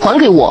腿，还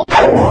给我。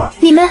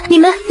你们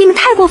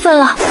太过分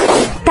了！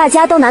大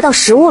家都拿到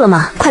食物了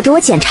吗？快给我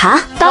检查。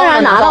当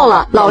然拿到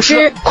了，老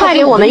师，快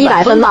给我们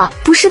100分吧。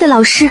不是的，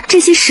老师，这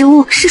些食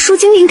物是舒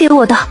精灵给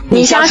我的。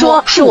你瞎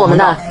说，是我们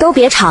的。都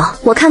别吵，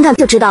我看看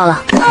就知道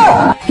了。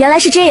原来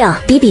是这样，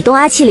比比东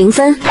阿七0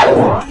分，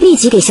立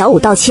即给小五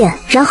道歉，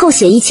然后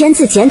写1000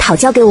字检讨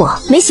交给我，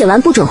没写完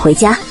不准回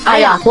家。哎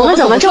呀，我们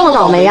怎么这么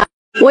倒霉呀？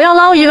我要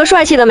捞一个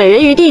帅气的美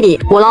人鱼弟弟，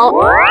我捞。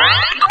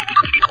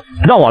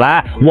让我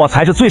来，我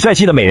才是最帅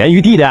气的美人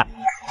鱼弟弟。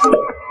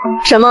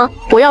什么？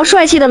我要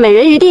帅气的美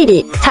人鱼弟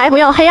弟，才不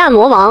要黑暗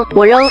魔王！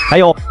我扔。还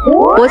有，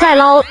我再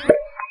捞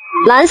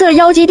蓝色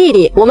妖姬弟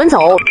弟，我们走。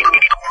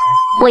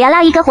我要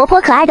捞一个活泼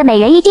可爱的美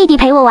人鱼弟弟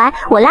陪我玩，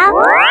我捞。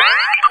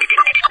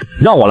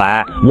让我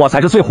来，我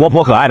才是最活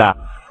泼可爱的。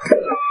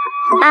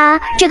啊，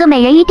这个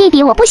美人鱼弟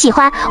弟我不喜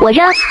欢，我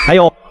扔。还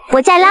有，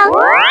我再捞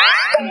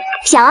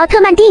小奥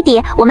特曼弟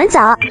弟，我们走。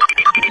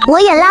我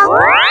也捞。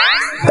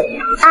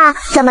啊，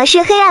怎么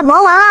是黑暗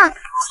魔王啊？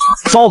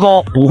糟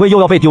糕，不会又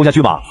要被丢下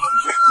去吧？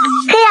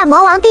黑暗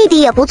魔王弟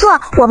弟也不错，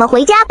我们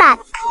回家吧。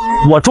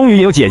我终于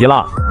也有姐姐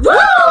了。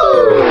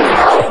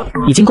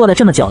已经过了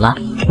这么久了，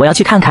我要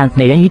去看看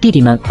美人鱼弟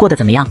弟们过得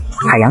怎么样。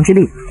海洋之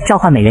力召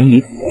唤美人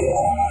鱼，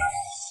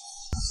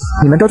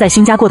你们都在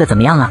新家过得怎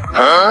么样啊？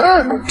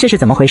这是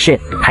怎么回事？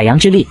海洋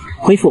之力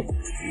恢复，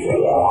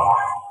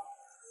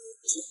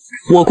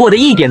我过得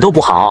一点都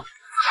不好。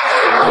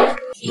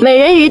美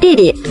人鱼弟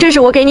弟，这是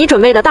我给你准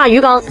备的大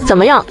鱼缸，怎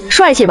么样，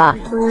帅气吧？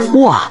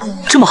哇，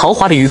这么豪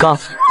华的鱼缸！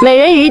美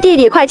人鱼弟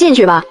弟，快进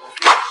去吧。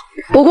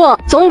不过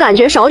总感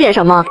觉少点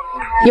什么。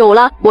有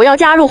了，我要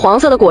加入黄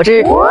色的果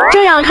汁，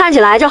这样看起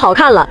来就好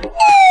看了。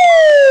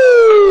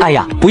哎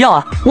呀，不要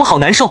啊，我好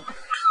难受。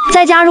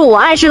再加入我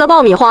爱吃的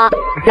爆米花，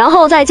然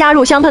后再加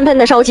入香喷喷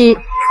的烧鸡，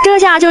这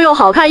下就又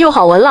好看又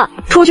好闻了。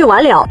出去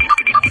玩了。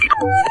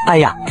哎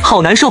呀，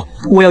好难受，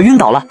我要晕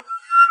倒了。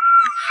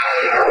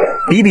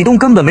比比东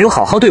根本没有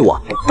好好对我，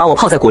把我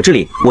泡在果汁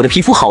里，我的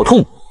皮肤好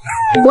痛。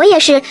我也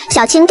是，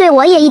小青对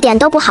我也一点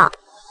都不好。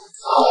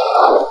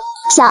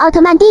小奥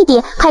特曼弟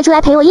弟，快出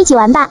来陪我一起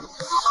玩吧。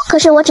可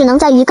是我只能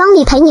在鱼缸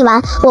里陪你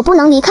玩，我不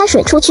能离开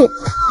水出去。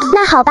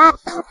那好吧，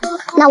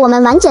那我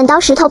们玩剪刀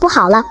石头布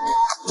好了。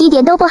一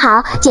点都不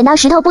好，剪刀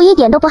石头布一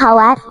点都不好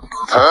玩。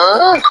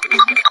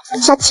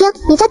小青，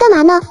你在干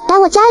嘛呢？来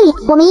我家里，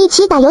我们一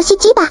起打游戏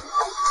机吧。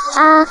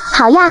啊，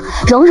好呀，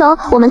蓉蓉，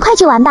我们快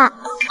去玩吧。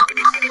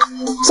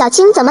小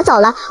青怎么走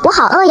了？我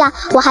好饿呀，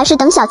我还是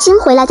等小青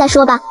回来再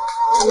说吧。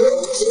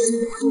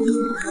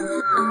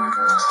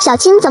小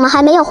青怎么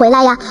还没有回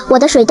来呀？我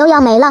的水都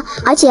要没了，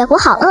而且我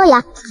好饿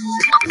呀。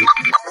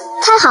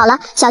太好了，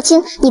小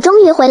青，你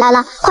终于回来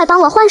了，快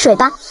帮我换水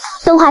吧。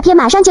动画片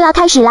马上就要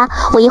开始了，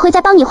我一会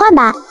再帮你换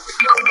吧。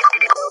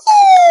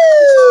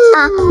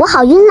啊，我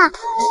好晕呐。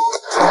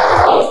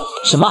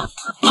什么？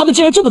他们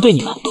竟然这么对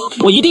你们！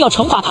我一定要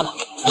惩罚他们！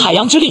海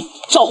洋之力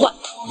召唤！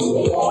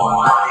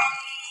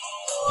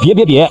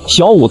别，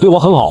小五对我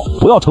很好，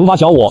不要惩罚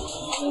小五。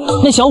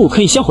那小五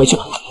可以先回去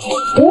了。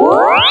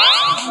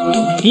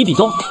比比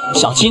东、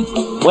小青，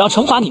我要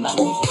惩罚你们，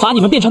罚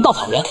你们变成稻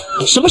草人。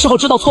什么时候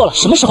知道错了，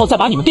什么时候再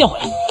把你们变回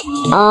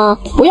来。啊，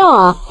不要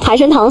啊！海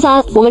神唐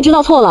三，我们知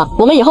道错了，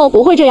我们以后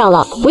不会这样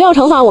了，不要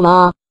惩罚我们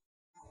啊！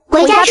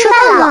回家吃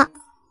饭了，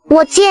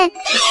我进，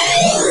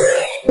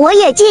我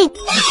也进。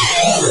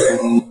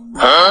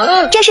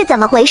这是怎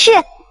么回事？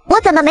我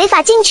怎么没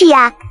法进去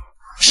呀？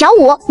小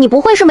五，你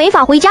不会是没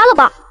法回家了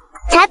吧？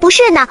才不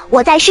是呢，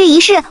我再试一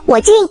试，我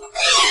进。啊，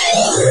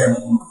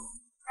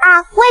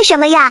为什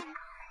么呀？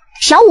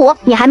小五，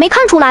你还没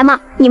看出来吗？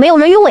你没有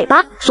人鱼尾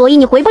巴，所以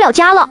你回不了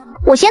家了。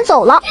我先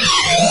走了。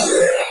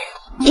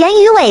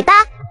人鱼尾巴？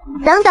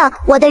等等，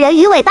我的人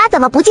鱼尾巴怎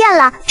么不见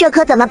了？这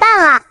可怎么办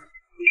啊？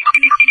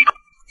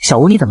小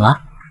吴，你怎么了？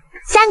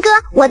三哥，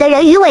我的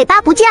人鱼尾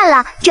巴不见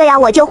了，这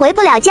样我就回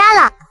不了家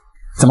了。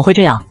怎么会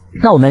这样？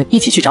那我们一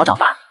起去找找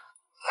吧。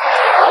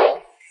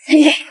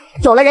嘿嘿，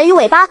有了人鱼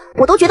尾巴，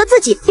我都觉得自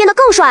己变得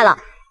更帅了。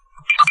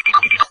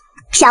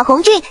小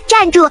红俊，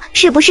站住！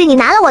是不是你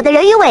拿了我的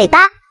人鱼尾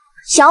巴？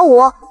小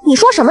五，你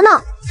说什么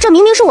呢？这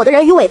明明是我的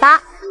人鱼尾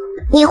巴。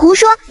你胡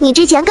说，你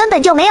之前根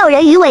本就没有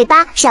人鱼尾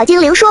巴。小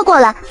精灵说过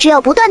了，只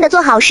有不断的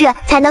做好事，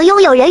才能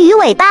拥有人鱼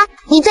尾巴。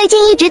你最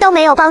近一直都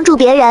没有帮助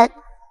别人。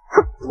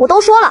哼，我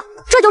都说了，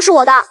这就是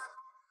我的。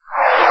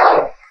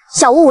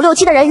小五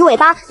567的人鱼尾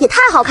巴也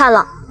太好看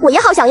了，我也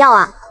好想要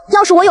啊！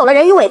要是我有了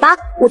人鱼尾巴，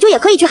我就也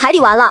可以去海里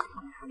玩了。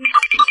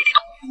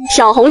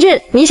小红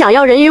俊，你想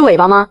要人鱼尾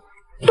巴吗？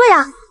对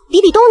啊，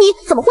比比东尼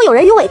怎么会有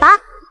人鱼尾巴？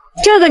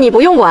这个你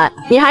不用管，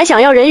你还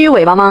想要人鱼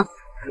尾巴吗？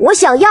我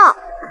想要。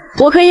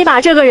我可以把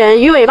这个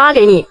人鱼尾巴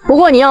给你，不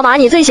过你要把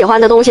你最喜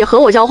欢的东西和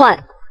我交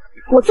换。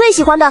我最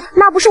喜欢的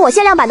那不是我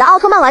限量版的奥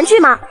特曼玩具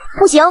吗？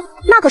不行，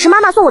那可是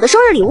妈妈送我的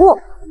生日礼物。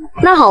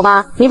那好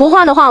吧，你不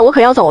换的话，我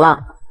可要走了。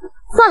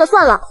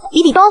算了，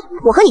比比东，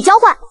我和你交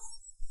换。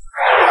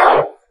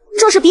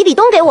这是比比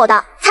东给我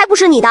的，才不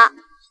是你的。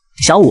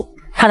小五，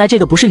看来这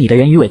个不是你的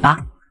人鱼尾巴。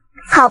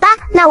好吧，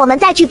那我们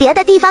再去别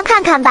的地方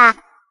看看吧。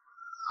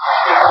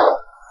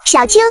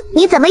小青，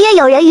你怎么也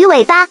有人鱼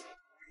尾巴？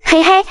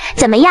嘿嘿，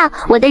怎么样，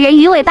我的人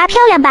鱼尾巴漂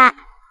亮吧？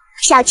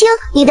小青，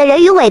你的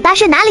人鱼尾巴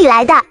是哪里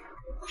来的？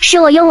是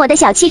我用我的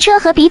小汽车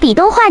和比比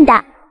东换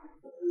的。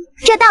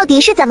这到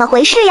底是怎么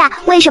回事呀？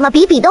为什么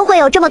比比东会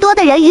有这么多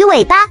的人鱼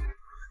尾巴？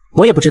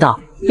我也不知道，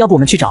要不我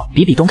们去找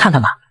比比东看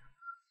看吧。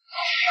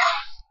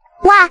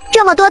哇，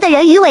这么多的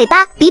人鱼尾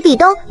巴！比比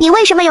东，你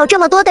为什么有这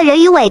么多的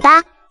人鱼尾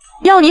巴？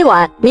要你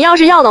管，你要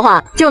是要的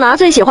话，就拿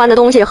最喜欢的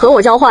东西和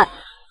我交换。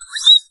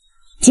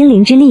精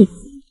灵之力。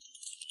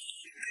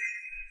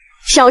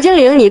小精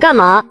灵，你干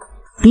嘛？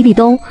比比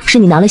东，是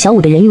你拿了小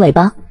五的人鱼尾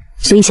巴，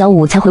所以小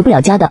五才回不了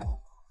家的。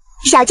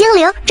小精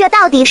灵，这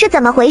到底是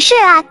怎么回事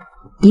啊？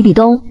比比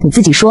东，你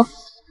自己说。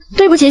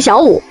对不起，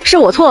小五，是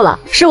我错了，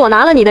是我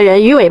拿了你的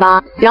人鱼尾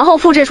巴，然后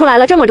复制出来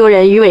了这么多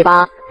人鱼尾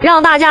巴，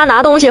让大家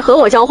拿东西和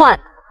我交换。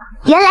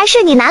原来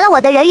是你拿了我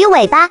的人鱼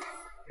尾巴。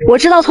我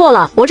知道错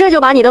了，我这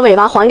就把你的尾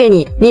巴还给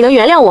你，你能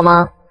原谅我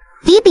吗？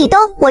比比东，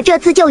我这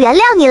次就原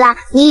谅你了，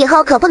你以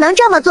后可不能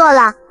这么做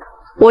了。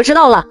我知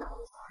道了。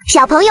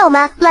小朋友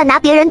们，乱拿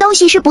别人东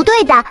西是不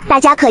对的，大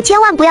家可千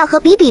万不要和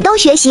比比东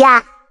学习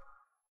啊。